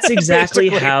is. That's exactly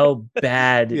how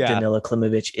bad Danila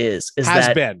Klimovic is.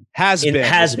 Has been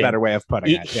a better way of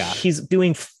putting it. Yeah, he's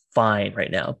doing fine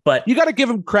right now, but you got to give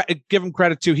him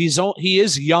credit too. He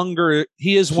is younger.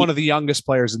 He is one of the youngest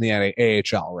players in the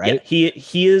AHL, right? Yeah,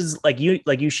 he is like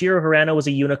Yushiro Hirano was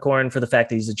a unicorn for the fact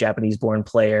that he's a Japanese-born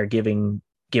player, given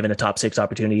a top 6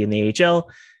 opportunity in the AHL.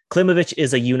 Klimovic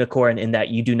is a unicorn in that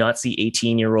you do not see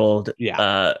 18-year-old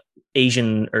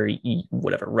Asian or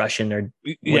whatever Russian or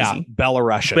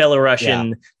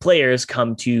Belarusian players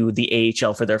come to the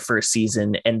AHL for their first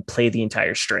season and play the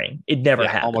entire string. It never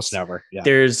happens. Almost never. Yeah.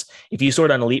 There's, if you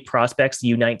sort on elite prospects,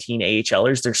 the U19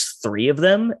 AHLers, there's 3 of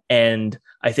them, and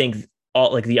I think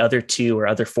all like the other 2 or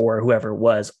other 4, whoever it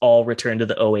was, all returned to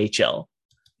the OHL.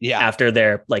 Yeah, after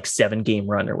their 7-game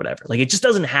run or whatever. Like, it just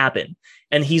doesn't happen.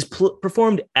 And he's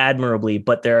performed admirably,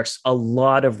 but there's a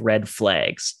lot of red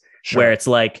flags where it's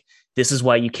like, this is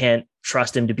why you can't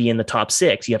trust him to be in the top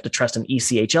 6. You have to trust an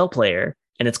ECHL player.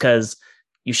 And it's because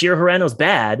Yushiro Hirano's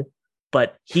bad,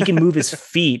 but he can move his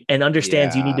feet and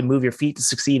understands you need to move your feet to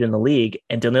succeed in the league.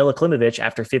 And Danila Klimovic,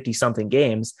 after 50-something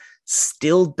games,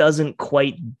 still doesn't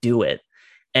quite do it.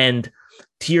 And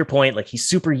to your point, like, he's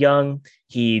super young.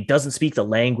 He doesn't speak the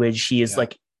language. He is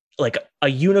like a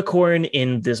unicorn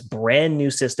in this brand new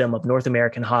system of North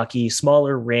American hockey,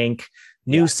 smaller rink,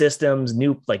 new systems,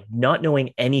 not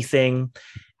knowing anything.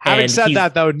 Having said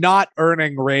that, though, not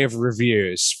earning rave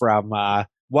reviews from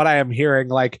what I am hearing.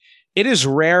 Like, it is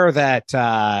rare that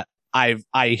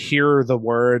I hear the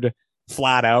word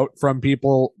flat out from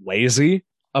people lazy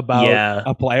about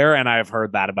a player, and I've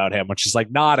heard that about him, which is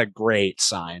like not a great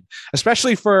sign,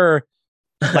 especially for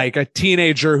like a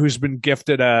teenager who's been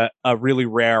gifted a really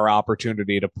rare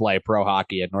opportunity to play pro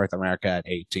hockey in North America at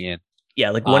 18. Yeah,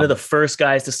 like one of the first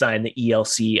guys to sign the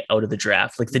ELC out of the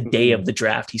draft. Like the day of the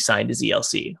draft, he signed his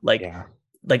ELC. Like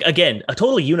again, a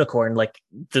total unicorn. Like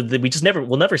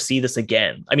we'll never see this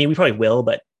again. I mean, we probably will,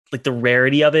 but like the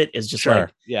rarity of it is just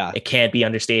it can't be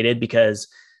understated, because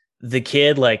the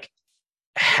kid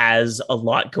has a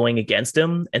lot going against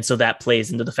him, and so that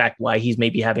plays into the fact why he's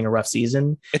maybe having a rough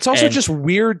season. It's also just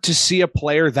weird to see a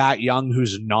player that young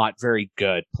who's not very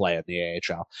good play in the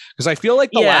AHL, because I feel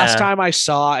like the last time I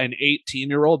saw an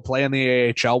 18-year-old play in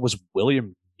the AHL was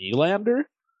William Nylander.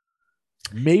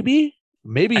 Maybe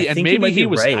he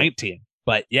was 19,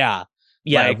 but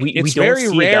it's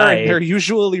very rare, and they're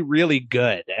usually really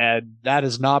good, and that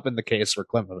has not been the case for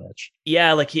Klimovic.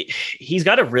 Yeah, like he's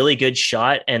got a really good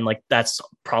shot, and like that's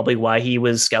probably why he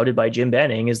was scouted by Jim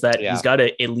Benning, is that he's got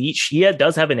a elite. He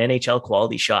does have an NHL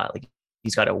quality shot. Like,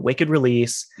 he's got a wicked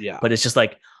release. But it's just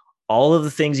like all of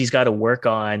the things he's got to work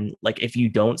on. Like, if you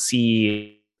don't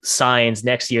see signs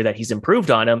next year that he's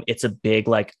improved on him, it's a big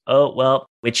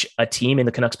which a team in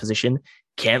the Canucks position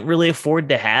can't really afford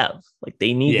to have. Like,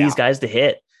 they need these guys to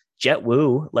hit. Jet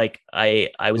Wu, like I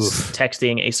was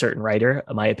texting a certain writer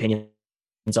my opinions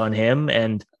on him,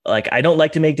 and like, I don't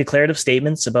like to make declarative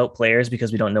statements about players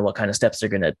because we don't know what kind of steps they're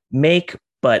going to make,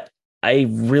 but I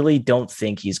really don't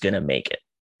think he's going to make it,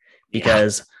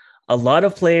 because a lot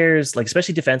of players, like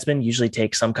especially defensemen, usually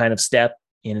take some kind of step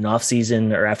in an off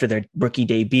season or after their rookie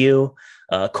debut.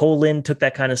 Cole Lind took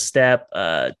that kind of step.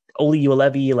 Olli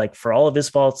Juolevi, like for all of his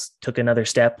faults, took another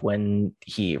step when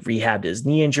he rehabbed his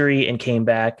knee injury and came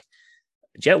back.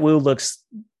 Jet Wu looks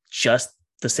just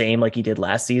the same like he did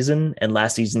last season. And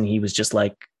last season he was just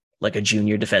like a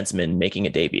junior defenseman making a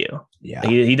debut. Yeah.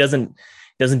 He doesn't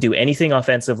do anything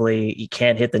offensively. He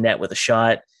can't hit the net with a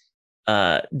shot.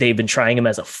 They've been trying him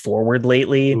as a forward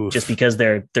lately just because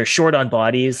they're short on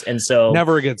bodies. And so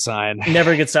never a good sign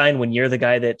when you're the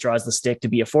guy that draws the stick to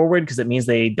be a forward, because it means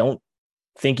they don't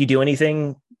think you do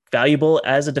anything valuable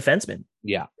as a defenseman.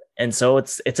 Yeah. And so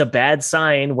it's a bad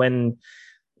sign when,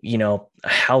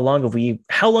 how long have we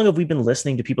been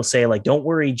listening to people say, like, don't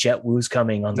worry, Jet Wu's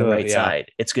coming on the right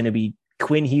side. It's going to be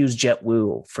Quinn Hughes, Jet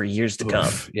Wu for years to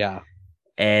come. Yeah.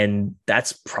 And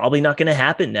that's probably not going to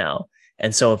happen now.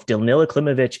 And so if Danila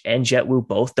Klimovic and Jet Wu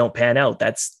both don't pan out,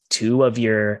 that's 2 of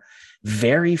your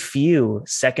very few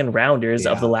second rounders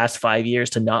of the last 5 years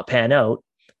to not pan out.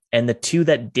 And the 2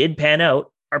 that did pan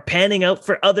out are panning out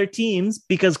for other teams,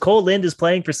 because Cole Lind is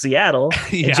playing for Seattle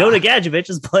and Jonah Gadjevich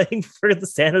is playing for the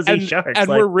San Jose Sharks. And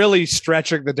we're really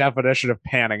stretching the definition of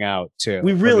panning out too.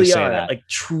 We really are like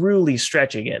truly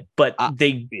stretching it, but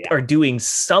they are doing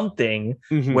something,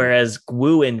 whereas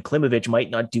Wu and Klimovic might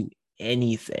not do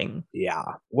anything. Yeah.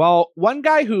 Well, one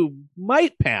guy who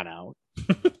might pan out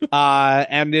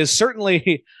and is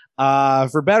certainly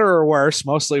for better or worse,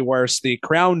 mostly worse, the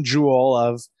crown jewel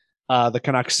of the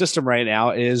Canucks system right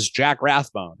now is Jack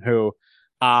Rathbone, who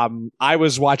I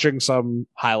was watching some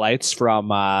highlights from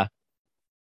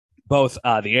both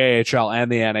the AHL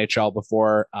and the NHL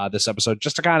before this episode,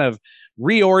 just to kind of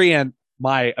reorient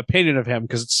my opinion of him,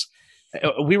 because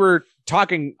we were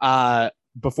talking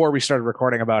before we started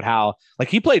recording about how like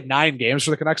he played 9 games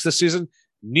for the Canucks this season.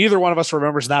 Neither one of us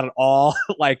remembers that at all.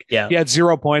 Like he had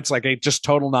 0 points, like a just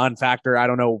total non-factor. I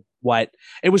don't know what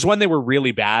it was when they were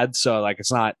really bad. So like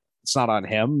it's not on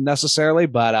him necessarily,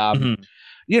 but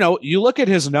you know, you look at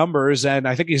his numbers and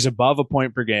I think he's above a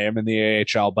point per game in the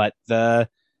AHL. But the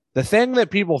thing that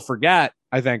people forget,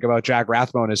 I think, about Jack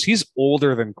Rathbone is he's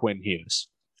older than Quinn Hughes.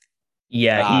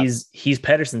 Yeah, he's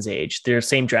Pettersson's age. They're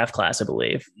same draft class, I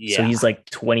believe. Yeah. So he's like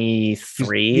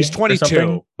 23. He's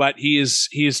 22, but he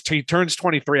turns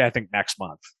 23, I think, next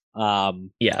month.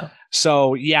 Yeah.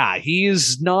 So yeah,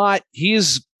 he's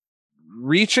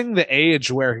reaching the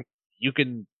age where you're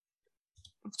going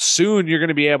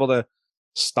to be able to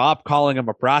stop calling him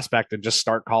a prospect and just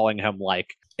start calling him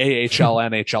like AHL,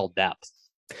 NHL depth.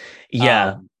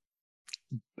 Yeah.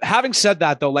 Having said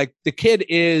that, though, like the kid.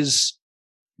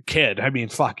 I mean,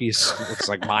 fuck, he's looks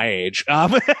like my age.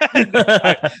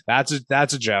 That's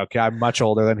a joke. I'm much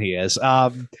older than he is.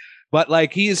 But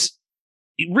like he's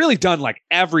really done like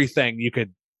everything you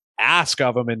could ask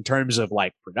of him in terms of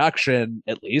like production,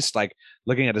 at least like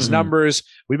looking at his numbers.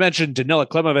 We mentioned Danila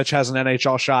Klimovich has an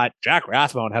NHL shot. Jack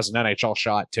Rathbone has an NHL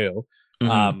shot too.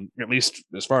 At least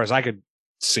as far as I could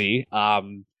see.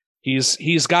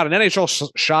 He's got an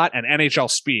NHL shot and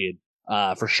NHL speed,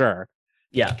 for sure.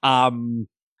 Yeah.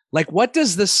 Like, what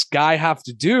does this guy have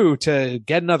to do to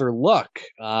get another look?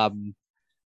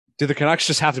 Do the Canucks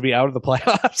just have to be out of the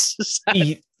playoffs?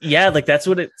 Yeah, like that's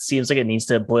what it seems like it needs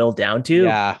to boil down to.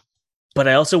 Yeah. But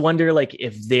I also wonder, like,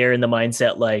 if they're in the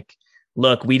mindset, like,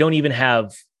 look, we don't even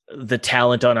have the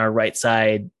talent on our right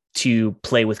side to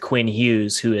play with Quinn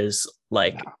Hughes, who is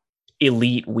like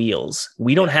elite wheels.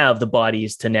 We don't have the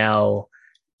bodies to now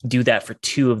do that for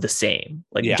 2 of the same.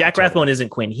 Like Jack Rathbone isn't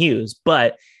Quinn Hughes,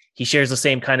 but he shares the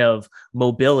same kind of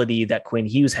mobility that Quinn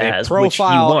Hughes has. They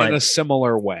profile in a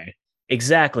similar way.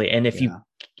 Exactly. And if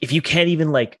you can't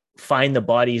even like find the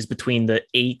bodies between the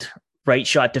 8 right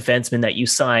shot defensemen that you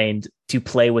signed to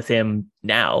play with him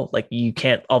now, like you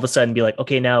can't all of a sudden be like,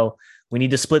 okay, now we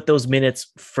need to split those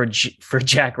minutes for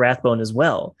Jack Rathbone as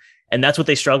well. And that's what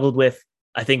they struggled with,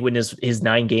 I think, when his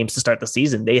 9 games to start the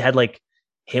season. They had like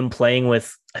him playing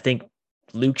with, I think,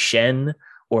 Luke Schenn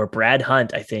or Brad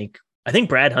Hunt, I think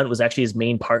Brad Hunt was actually his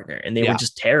main partner, and they were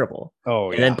just terrible.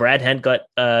 And then Brad Hunt got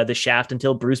the shaft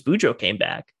until Bruce Boudreau came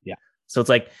back. Yeah. So it's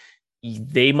like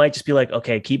they might just be like,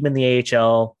 okay, keep him in the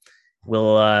AHL.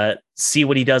 We'll see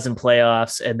what he does in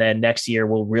playoffs, and then next year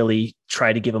we'll really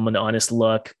try to give him an honest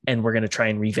look, and we're going to try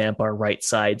and revamp our right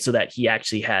side so that he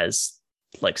actually has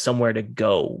like somewhere to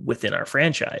go within our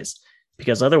franchise.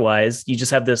 Because otherwise, you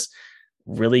just have this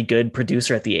really good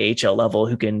producer at the AHL level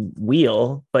who can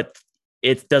wheel, but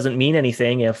it doesn't mean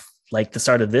anything if, like, the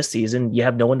start of this season, you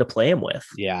have no one to play him with.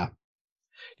 Yeah.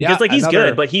 Because like he's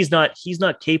good, but he's not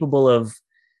capable of,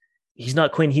 he's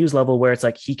not Quinn Hughes level where it's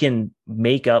like he can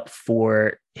make up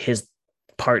for his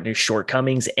partner's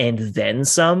shortcomings and then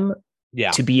some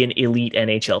to be an elite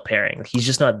NHL pairing. He's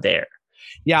just not there.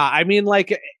 Yeah. I mean,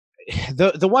 like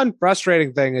the one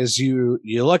frustrating thing is you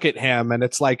look at him and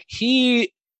it's like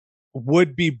he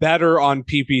would be better on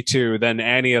PP2 than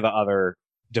any of the other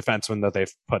defenseman that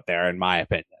they've put there, in my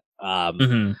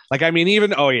opinion. Like, I mean,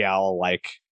 even OEL, like,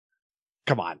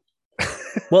 come on.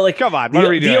 Well, like, come on. The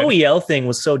OEL thing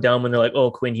was so dumb when they're like,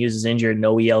 oh, Quinn Hughes is injured and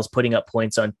OEL's putting up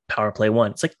points on power play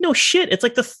 1. It's like, no shit. It's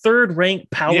like the 3rd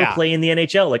ranked power play in the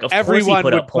NHL. Like, of course he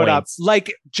put up points.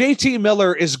 Like, JT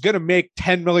Miller is going to make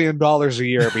 $10 million a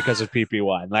year because of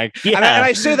PP1. Like, and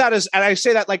I say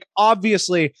that like,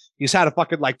 obviously he's had a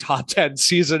fucking like top 10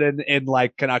 season in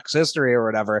like Canucks history or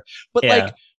whatever. But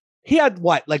like, he had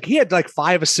he had like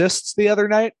 5 assists the other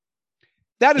night.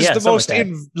 That is the most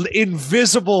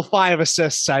invisible 5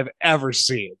 assists I've ever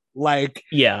seen. Like,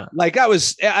 like that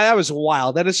was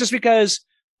wild. And it's just because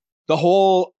the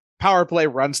whole power play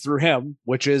runs through him,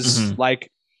 which is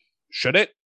like, should it?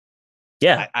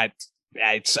 Yeah.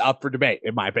 It's up for debate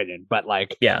in my opinion, but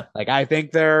like, like I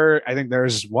think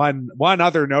there's one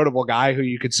other notable guy who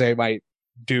you could say might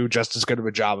do just as good of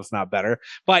a job, if not better,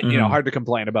 but you know, hard to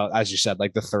complain about, as you said,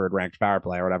 like the 3rd ranked power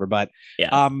play or whatever. But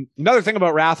another thing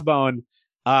about Rathbone,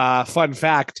 fun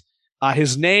fact,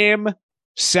 his name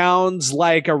sounds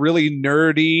like a really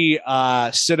nerdy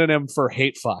synonym for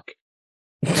hate fuck.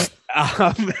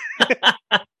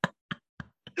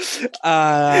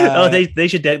 They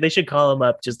should call him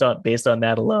up just based on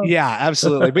that alone. Yeah,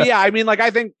 absolutely. But yeah, I mean, like,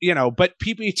 I think, but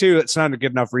PP2, it's not a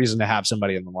good enough reason to have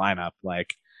somebody in the lineup.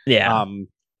 Like, yeah,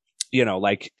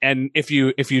 like, and if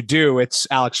you do, it's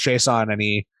Alex Chason, and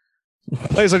he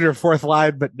plays on your fourth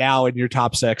line, but now in your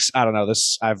top six. I don't know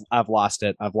this. I've lost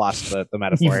it. I've lost the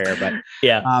metaphor here, but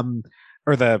yeah.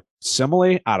 Or the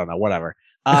simile. I don't know. Whatever.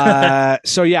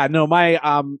 So yeah, no,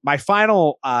 my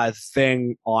final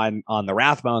thing on the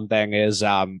Rathbone thing is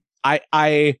I'll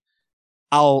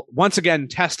once again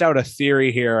test out a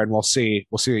theory here, and we'll see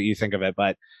what you think of it.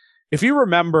 But if you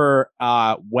remember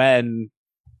when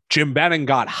Jim Benning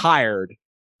got hired,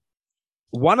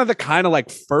 one of the kind of like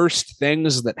first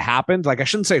things that happened, like I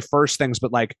shouldn't say first things,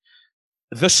 but like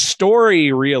the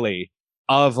story really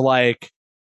of like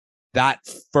that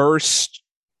first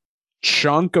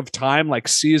chunk of time, like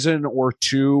season or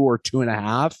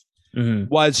 2.5,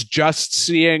 was just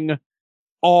seeing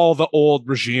all the old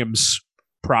regime's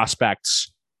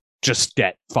prospects just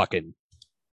get fucking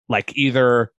like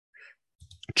either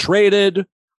traded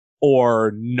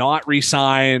or not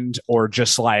re-signed or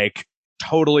just like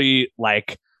totally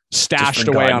like stashed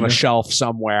away on a shelf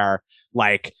somewhere.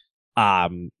 Like, I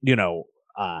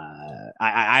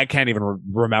can't even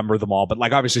remember them all, but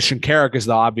like obviously Shinkarik is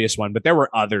the obvious one, but there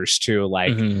were others too.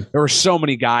 Like there were so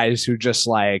many guys who just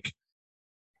like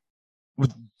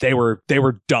they were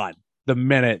done the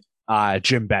minute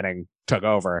Jim Benning took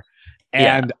over.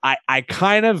 And I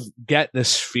kind of get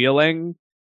this feeling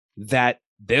that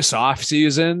this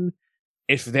offseason,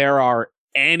 if there are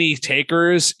any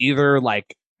takers, either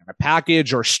like a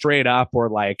package or straight up, or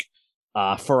like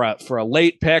for a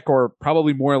late pick, or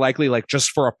probably more likely like just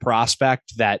for a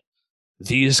prospect that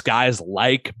these guys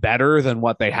like better than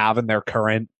what they have in their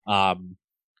current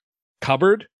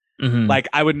cupboard, like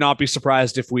I would not be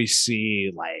surprised if we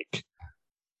see like,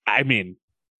 I mean,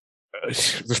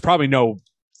 there's probably no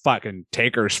fucking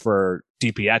takers for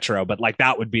DiPietro, but like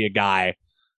that would be a guy.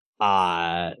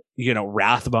 Rathbone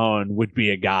would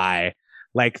be a guy.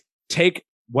 Like take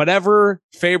whatever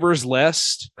Faber's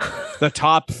list, the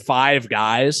top 5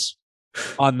 guys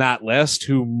on that list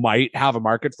who might have a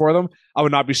market for them. I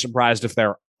would not be surprised if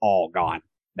they're all gone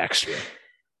next year.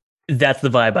 That's the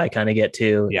vibe I kind of get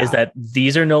too, is that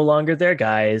these are no longer their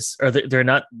guys, or they're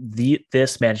not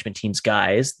this management team's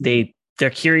guys. They're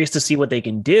curious to see what they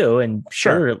can do, and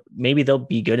sure, maybe they'll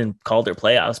be good in Calder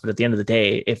playoffs. But at the end of the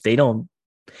day, if they don't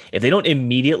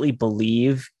immediately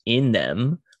believe in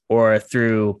them, or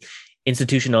through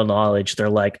institutional knowledge, they're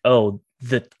like, oh,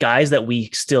 the guys that we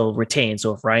still retain.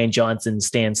 So if Ryan Johnson,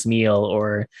 Stan Smeal,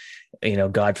 or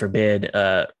God forbid,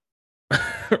 Ron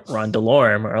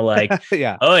Delorme are like,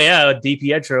 oh yeah,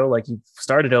 DiPietro, like he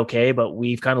started okay, but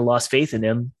we've kind of lost faith in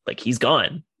him. Like he's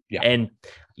gone. Yeah. And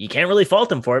you can't really fault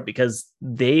them for it, because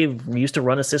they used to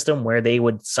run a system where they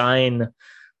would sign,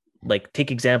 like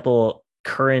take example,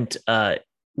 current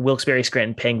Wilkes-Barre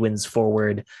Scranton Penguins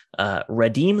forward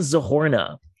Radim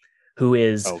Zahorna, who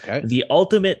is the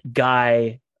ultimate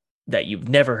guy that you've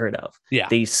never heard of. Yeah,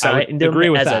 they signed him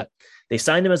They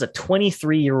signed him as a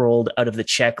 23-year-old out of the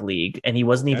Czech league, and he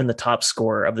wasn't even the top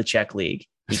scorer of the Czech league.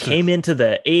 He came into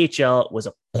the AHL, was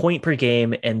a point per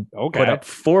game, and put up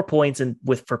 4 points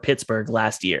for Pittsburgh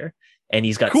last year. And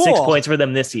he's got 6 points for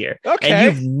them this year. And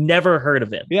you've never heard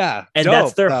of him. Yeah. And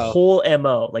that's their whole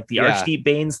MO. Like the Archdeep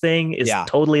Baines thing is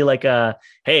totally like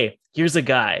hey, here's a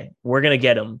guy. We're going to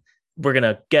get him. We're going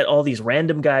to get all these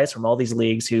random guys from all these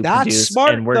leagues who produce,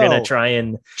 smart, and we're going to try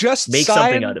and make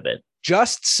something out of it.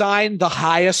 Just sign the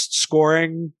highest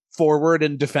scoring forward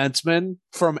and defenseman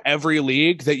from every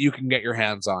league that you can get your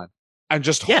hands on, and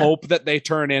just hope that they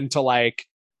turn into like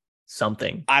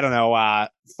something. I don't know.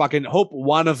 Fucking hope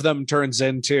one of them turns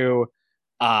into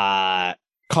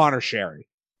Connor Sherry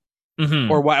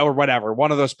or whatever.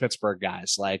 One of those Pittsburgh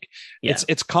guys. Like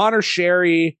it's Connor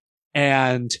Sherry,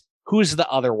 and who's the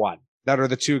other one that are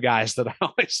the 2 guys that I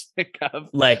always think of?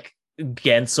 Like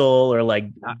Gensel, or like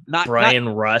not Brian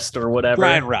Rust or whatever.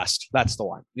 Brian Rust, that's the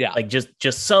one. Yeah, like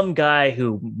just some guy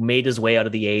who made his way out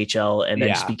of the AHL and then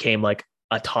just became like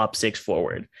a top 6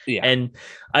 forward. Yeah, and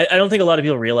I don't think a lot of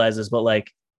people realize this, but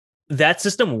like that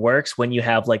system works when you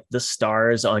have like the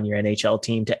stars on your NHL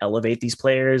team to elevate these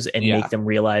players and make them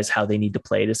realize how they need to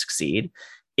play to succeed.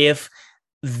 If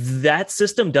that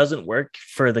system doesn't work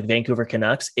for the Vancouver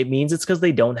Canucks, it means it's because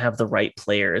they don't have the right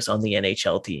players on the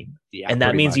NHL team. Yeah, and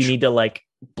that means you need to like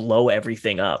blow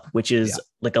everything up, which is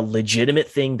like a legitimate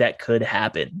thing that could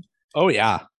happen. Oh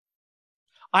yeah.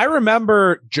 I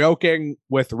remember joking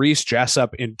with Reese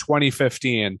Jessup in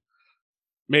 2015,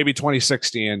 maybe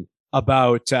 2016,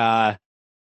 about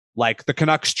like the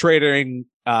Canucks trading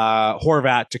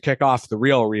Horvat to kick off the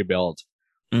real rebuild.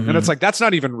 Mm-hmm. And it's like, that's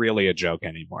not even really a joke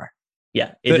anymore.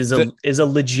 Yeah, it is a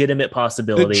legitimate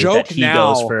possibility. The joke that he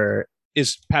now goes for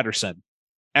is Pettersson.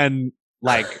 And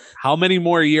like, how many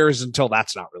more years until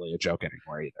that's not really a joke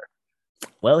anymore either?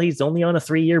 Well, he's only on a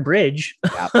 3-year bridge.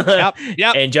 Yep.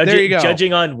 And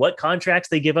judging on what contracts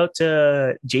they give out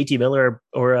to JT Miller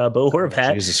or Bo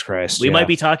Horvat, Jesus Christ, we might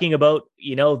be talking about,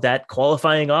 that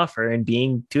qualifying offer and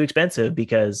being too expensive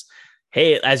because,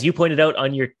 hey, as you pointed out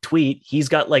on your tweet, he's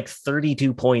got like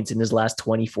 32 points in his last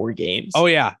 24 games. Oh,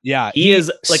 yeah. Yeah. He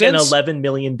is like an $11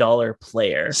 million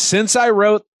player. Since I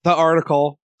wrote the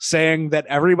article saying that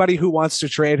everybody who wants to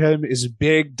trade him is a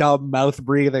big, dumb,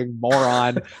 mouth-breathing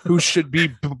moron who should be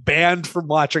banned from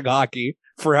watching hockey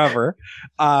forever,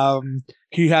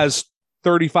 he has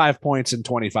 35 points in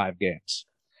 25 games.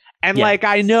 And like,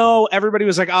 I know everybody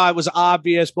was like, oh, it was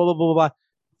obvious, blah, blah, blah, blah.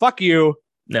 Fuck you.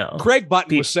 No. Craig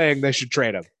Button was saying they should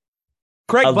trade him.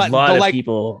 Craig Button,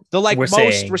 the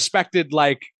most respected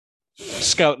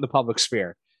scout in the public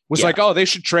sphere, was like, oh, they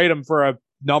should trade him for a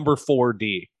number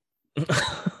 4D.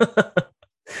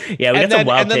 Yeah, we got some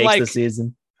wild takes this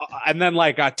season. And then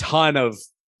a ton of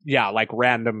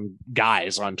random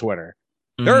guys on Twitter.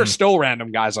 There are still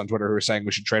random guys on Twitter who are saying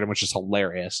we should trade him, which is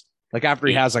hilarious. Like after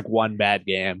he has one bad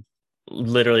game.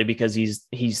 Literally because he's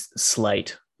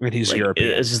slight. And he's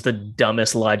European. It's just the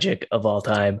dumbest logic of all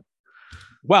time.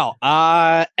 Well,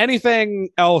 anything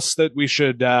else that we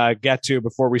should get to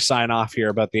before we sign off here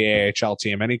about the AHL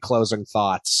team? Any closing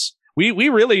thoughts? We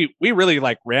really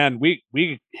ran.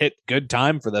 We hit good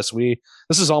time for this.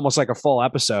 This is almost like a full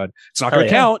episode. It's not going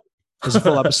to count as a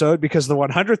full episode because the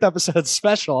 100th episode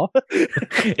special.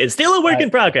 It's still a work in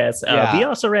progress. Be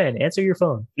also ran. Answer your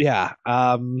phone. Yeah.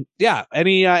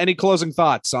 Any closing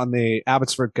thoughts on the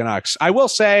Abbotsford Canucks? I will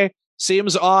say,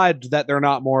 seems odd that they're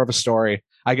not more of a story.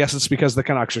 I guess it's because the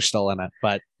Canucks are still in it,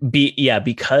 but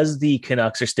because the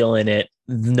Canucks are still in it,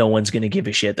 no one's going to give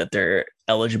a shit that they're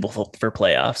eligible for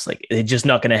playoffs. Like it's just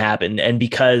not going to happen. And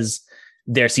because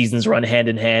their seasons run hand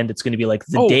in hand, it's going to be like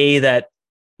the day that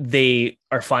they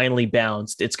are finally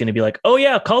bounced. It's going to be like, oh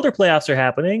yeah, Calder playoffs are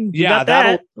happening.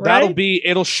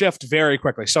 It'll shift very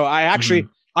quickly. So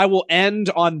I will end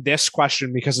on this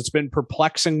question because it's been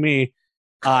perplexing me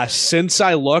since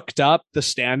I looked up the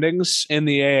standings in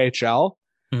the AHL.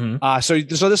 Mm-hmm.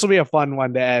 So this will be a fun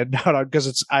one to end out on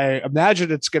because I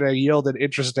imagine it's going to yield an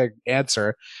interesting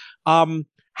answer.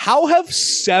 How have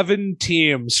 7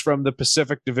 teams from the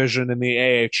Pacific Division in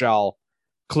the AHL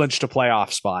clinched a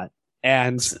playoff spot?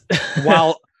 And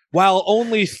while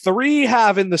only 3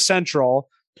 have in the Central,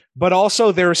 but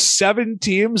also there's 7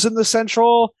 teams in the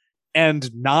Central and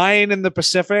 9 in the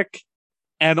Pacific,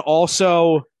 and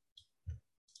also,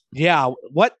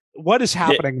 what is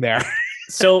happening there?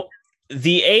 So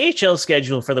the AHL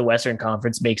schedule for the Western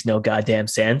Conference makes no goddamn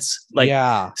sense.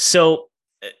 So,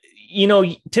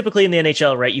 typically in the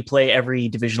NHL, right, you play every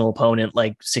divisional opponent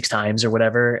 6 times or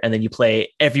whatever, and then you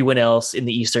play everyone else in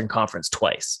the Eastern Conference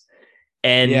twice.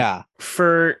 And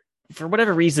for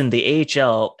whatever reason, the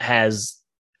AHL has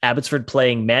Abbotsford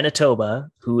playing Manitoba,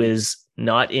 who is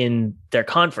not in their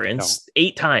conference,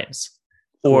 8 times,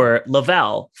 or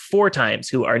Laval 4 times,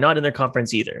 who are not in their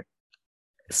conference either.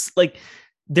 It's like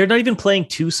they're not even playing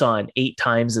Tucson 8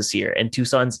 times this year, and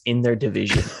Tucson's in their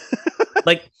division.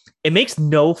 It makes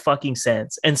no fucking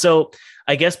sense. And so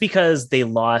I guess because they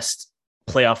lost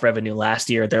playoff revenue last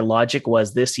year, their logic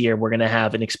was this year we're going to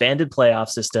have an expanded playoff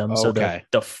system. So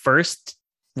the first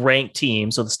ranked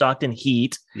team, so the Stockton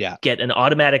Heat, get an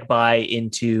automatic bye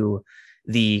into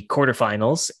the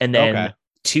quarterfinals, and then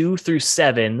 2 through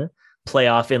 7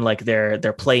 playoff in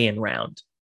their play-in round.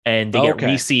 And they get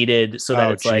reseeded so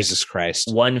that it's Jesus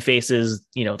Christ. One faces,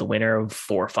 the winner of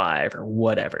 4 or 5 or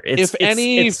whatever. If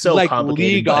any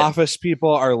league office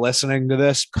people are listening to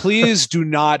this, please do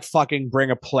not fucking bring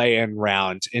a play-in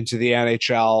round into the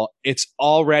NHL. It's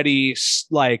already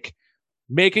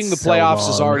making the playoffs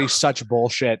is already such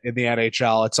bullshit in the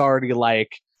NHL. It's already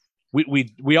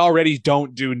we already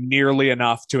don't do nearly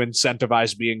enough to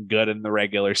incentivize being good in the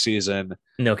regular season.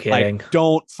 No kidding.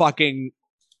 Don't fucking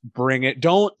bring it.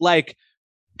 Don't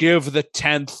give the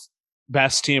 10th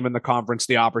best team in the conference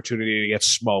the opportunity to get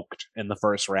smoked in the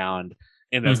first round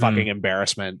in a fucking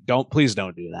embarrassment. Please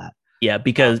don't do that. Yeah,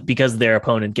 because their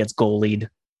opponent gets goalied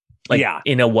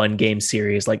in a 1-game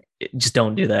series. Just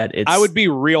don't do that. I would be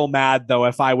real mad though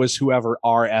if I was whoever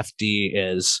RFD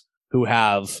is, who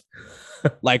have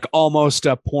almost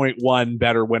a 0.1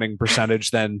 better winning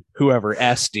percentage than whoever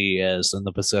SD is in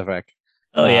the Pacific.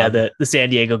 Oh the San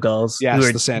Diego Gulls.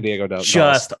 Yes, the San Diego Gulls.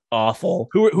 Just awful.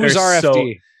 Who's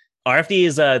RFD? RFD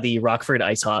is the Rockford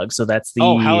Ice Hogs. So that's the.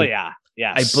 Oh hell yeah! I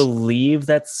Yes, believe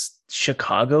that's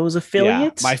Chicago's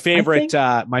affiliate.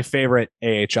 Yeah, my favorite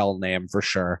AHL name for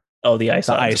sure. Oh, the Ice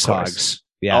The Hogs. Ice Hogs.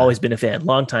 Yeah, always been a fan,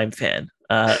 longtime fan.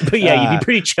 But yeah, you'd be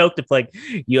pretty choked if like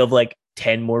you have like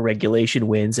 10 more regulation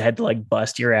wins, had to like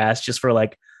bust your ass just for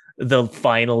like the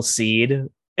final seed,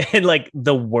 and like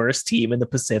the worst team in the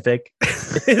Pacific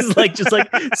is like just like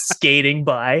skating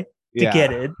by to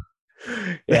get in.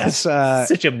 Yeah, it's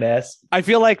such a mess. I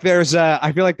feel like there's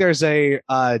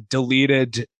a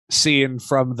deleted scene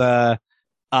from the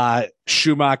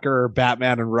Schumacher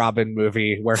Batman and Robin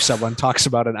movie where someone talks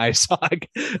about an ice hog.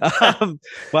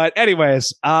 But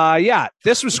anyways, yeah,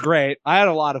 this was great. I had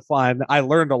a lot of fun. I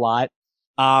learned a lot.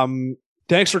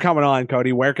 Thanks for coming on,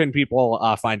 Cody. Where can people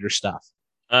find your stuff?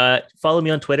 Follow me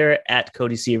on Twitter at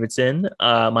Cody Sievertson,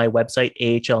 my website,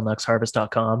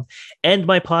 ahlnuxharvest.com, and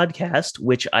my podcast,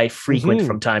 which I frequent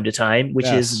from time to time, which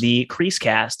is the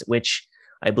Creasecast, which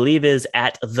I believe is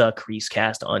at the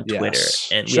Creasecast on Twitter.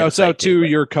 And shouts out to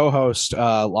your co-host,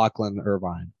 Lachlan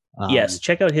Irvine. Yes,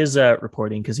 check out his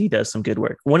reporting because he does some good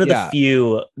work. One of the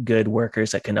few good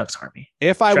workers at Canucks Army.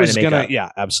 If I was gonna,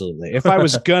 absolutely. If I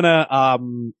was gonna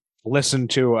listen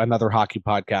to another hockey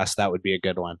podcast, that would be a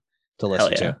good one to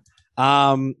listen to.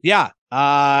 I'm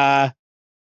not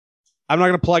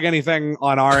going to plug anything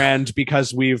on our end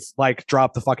because we've like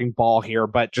dropped the fucking ball here,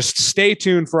 but just stay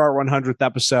tuned for our 100th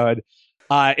episode.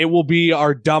 It will be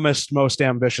our dumbest, most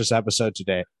ambitious episode to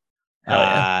date.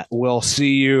 We'll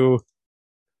see you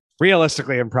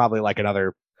realistically in probably like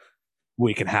another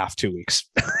week and a half, 2 weeks.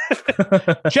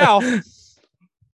 Ciao.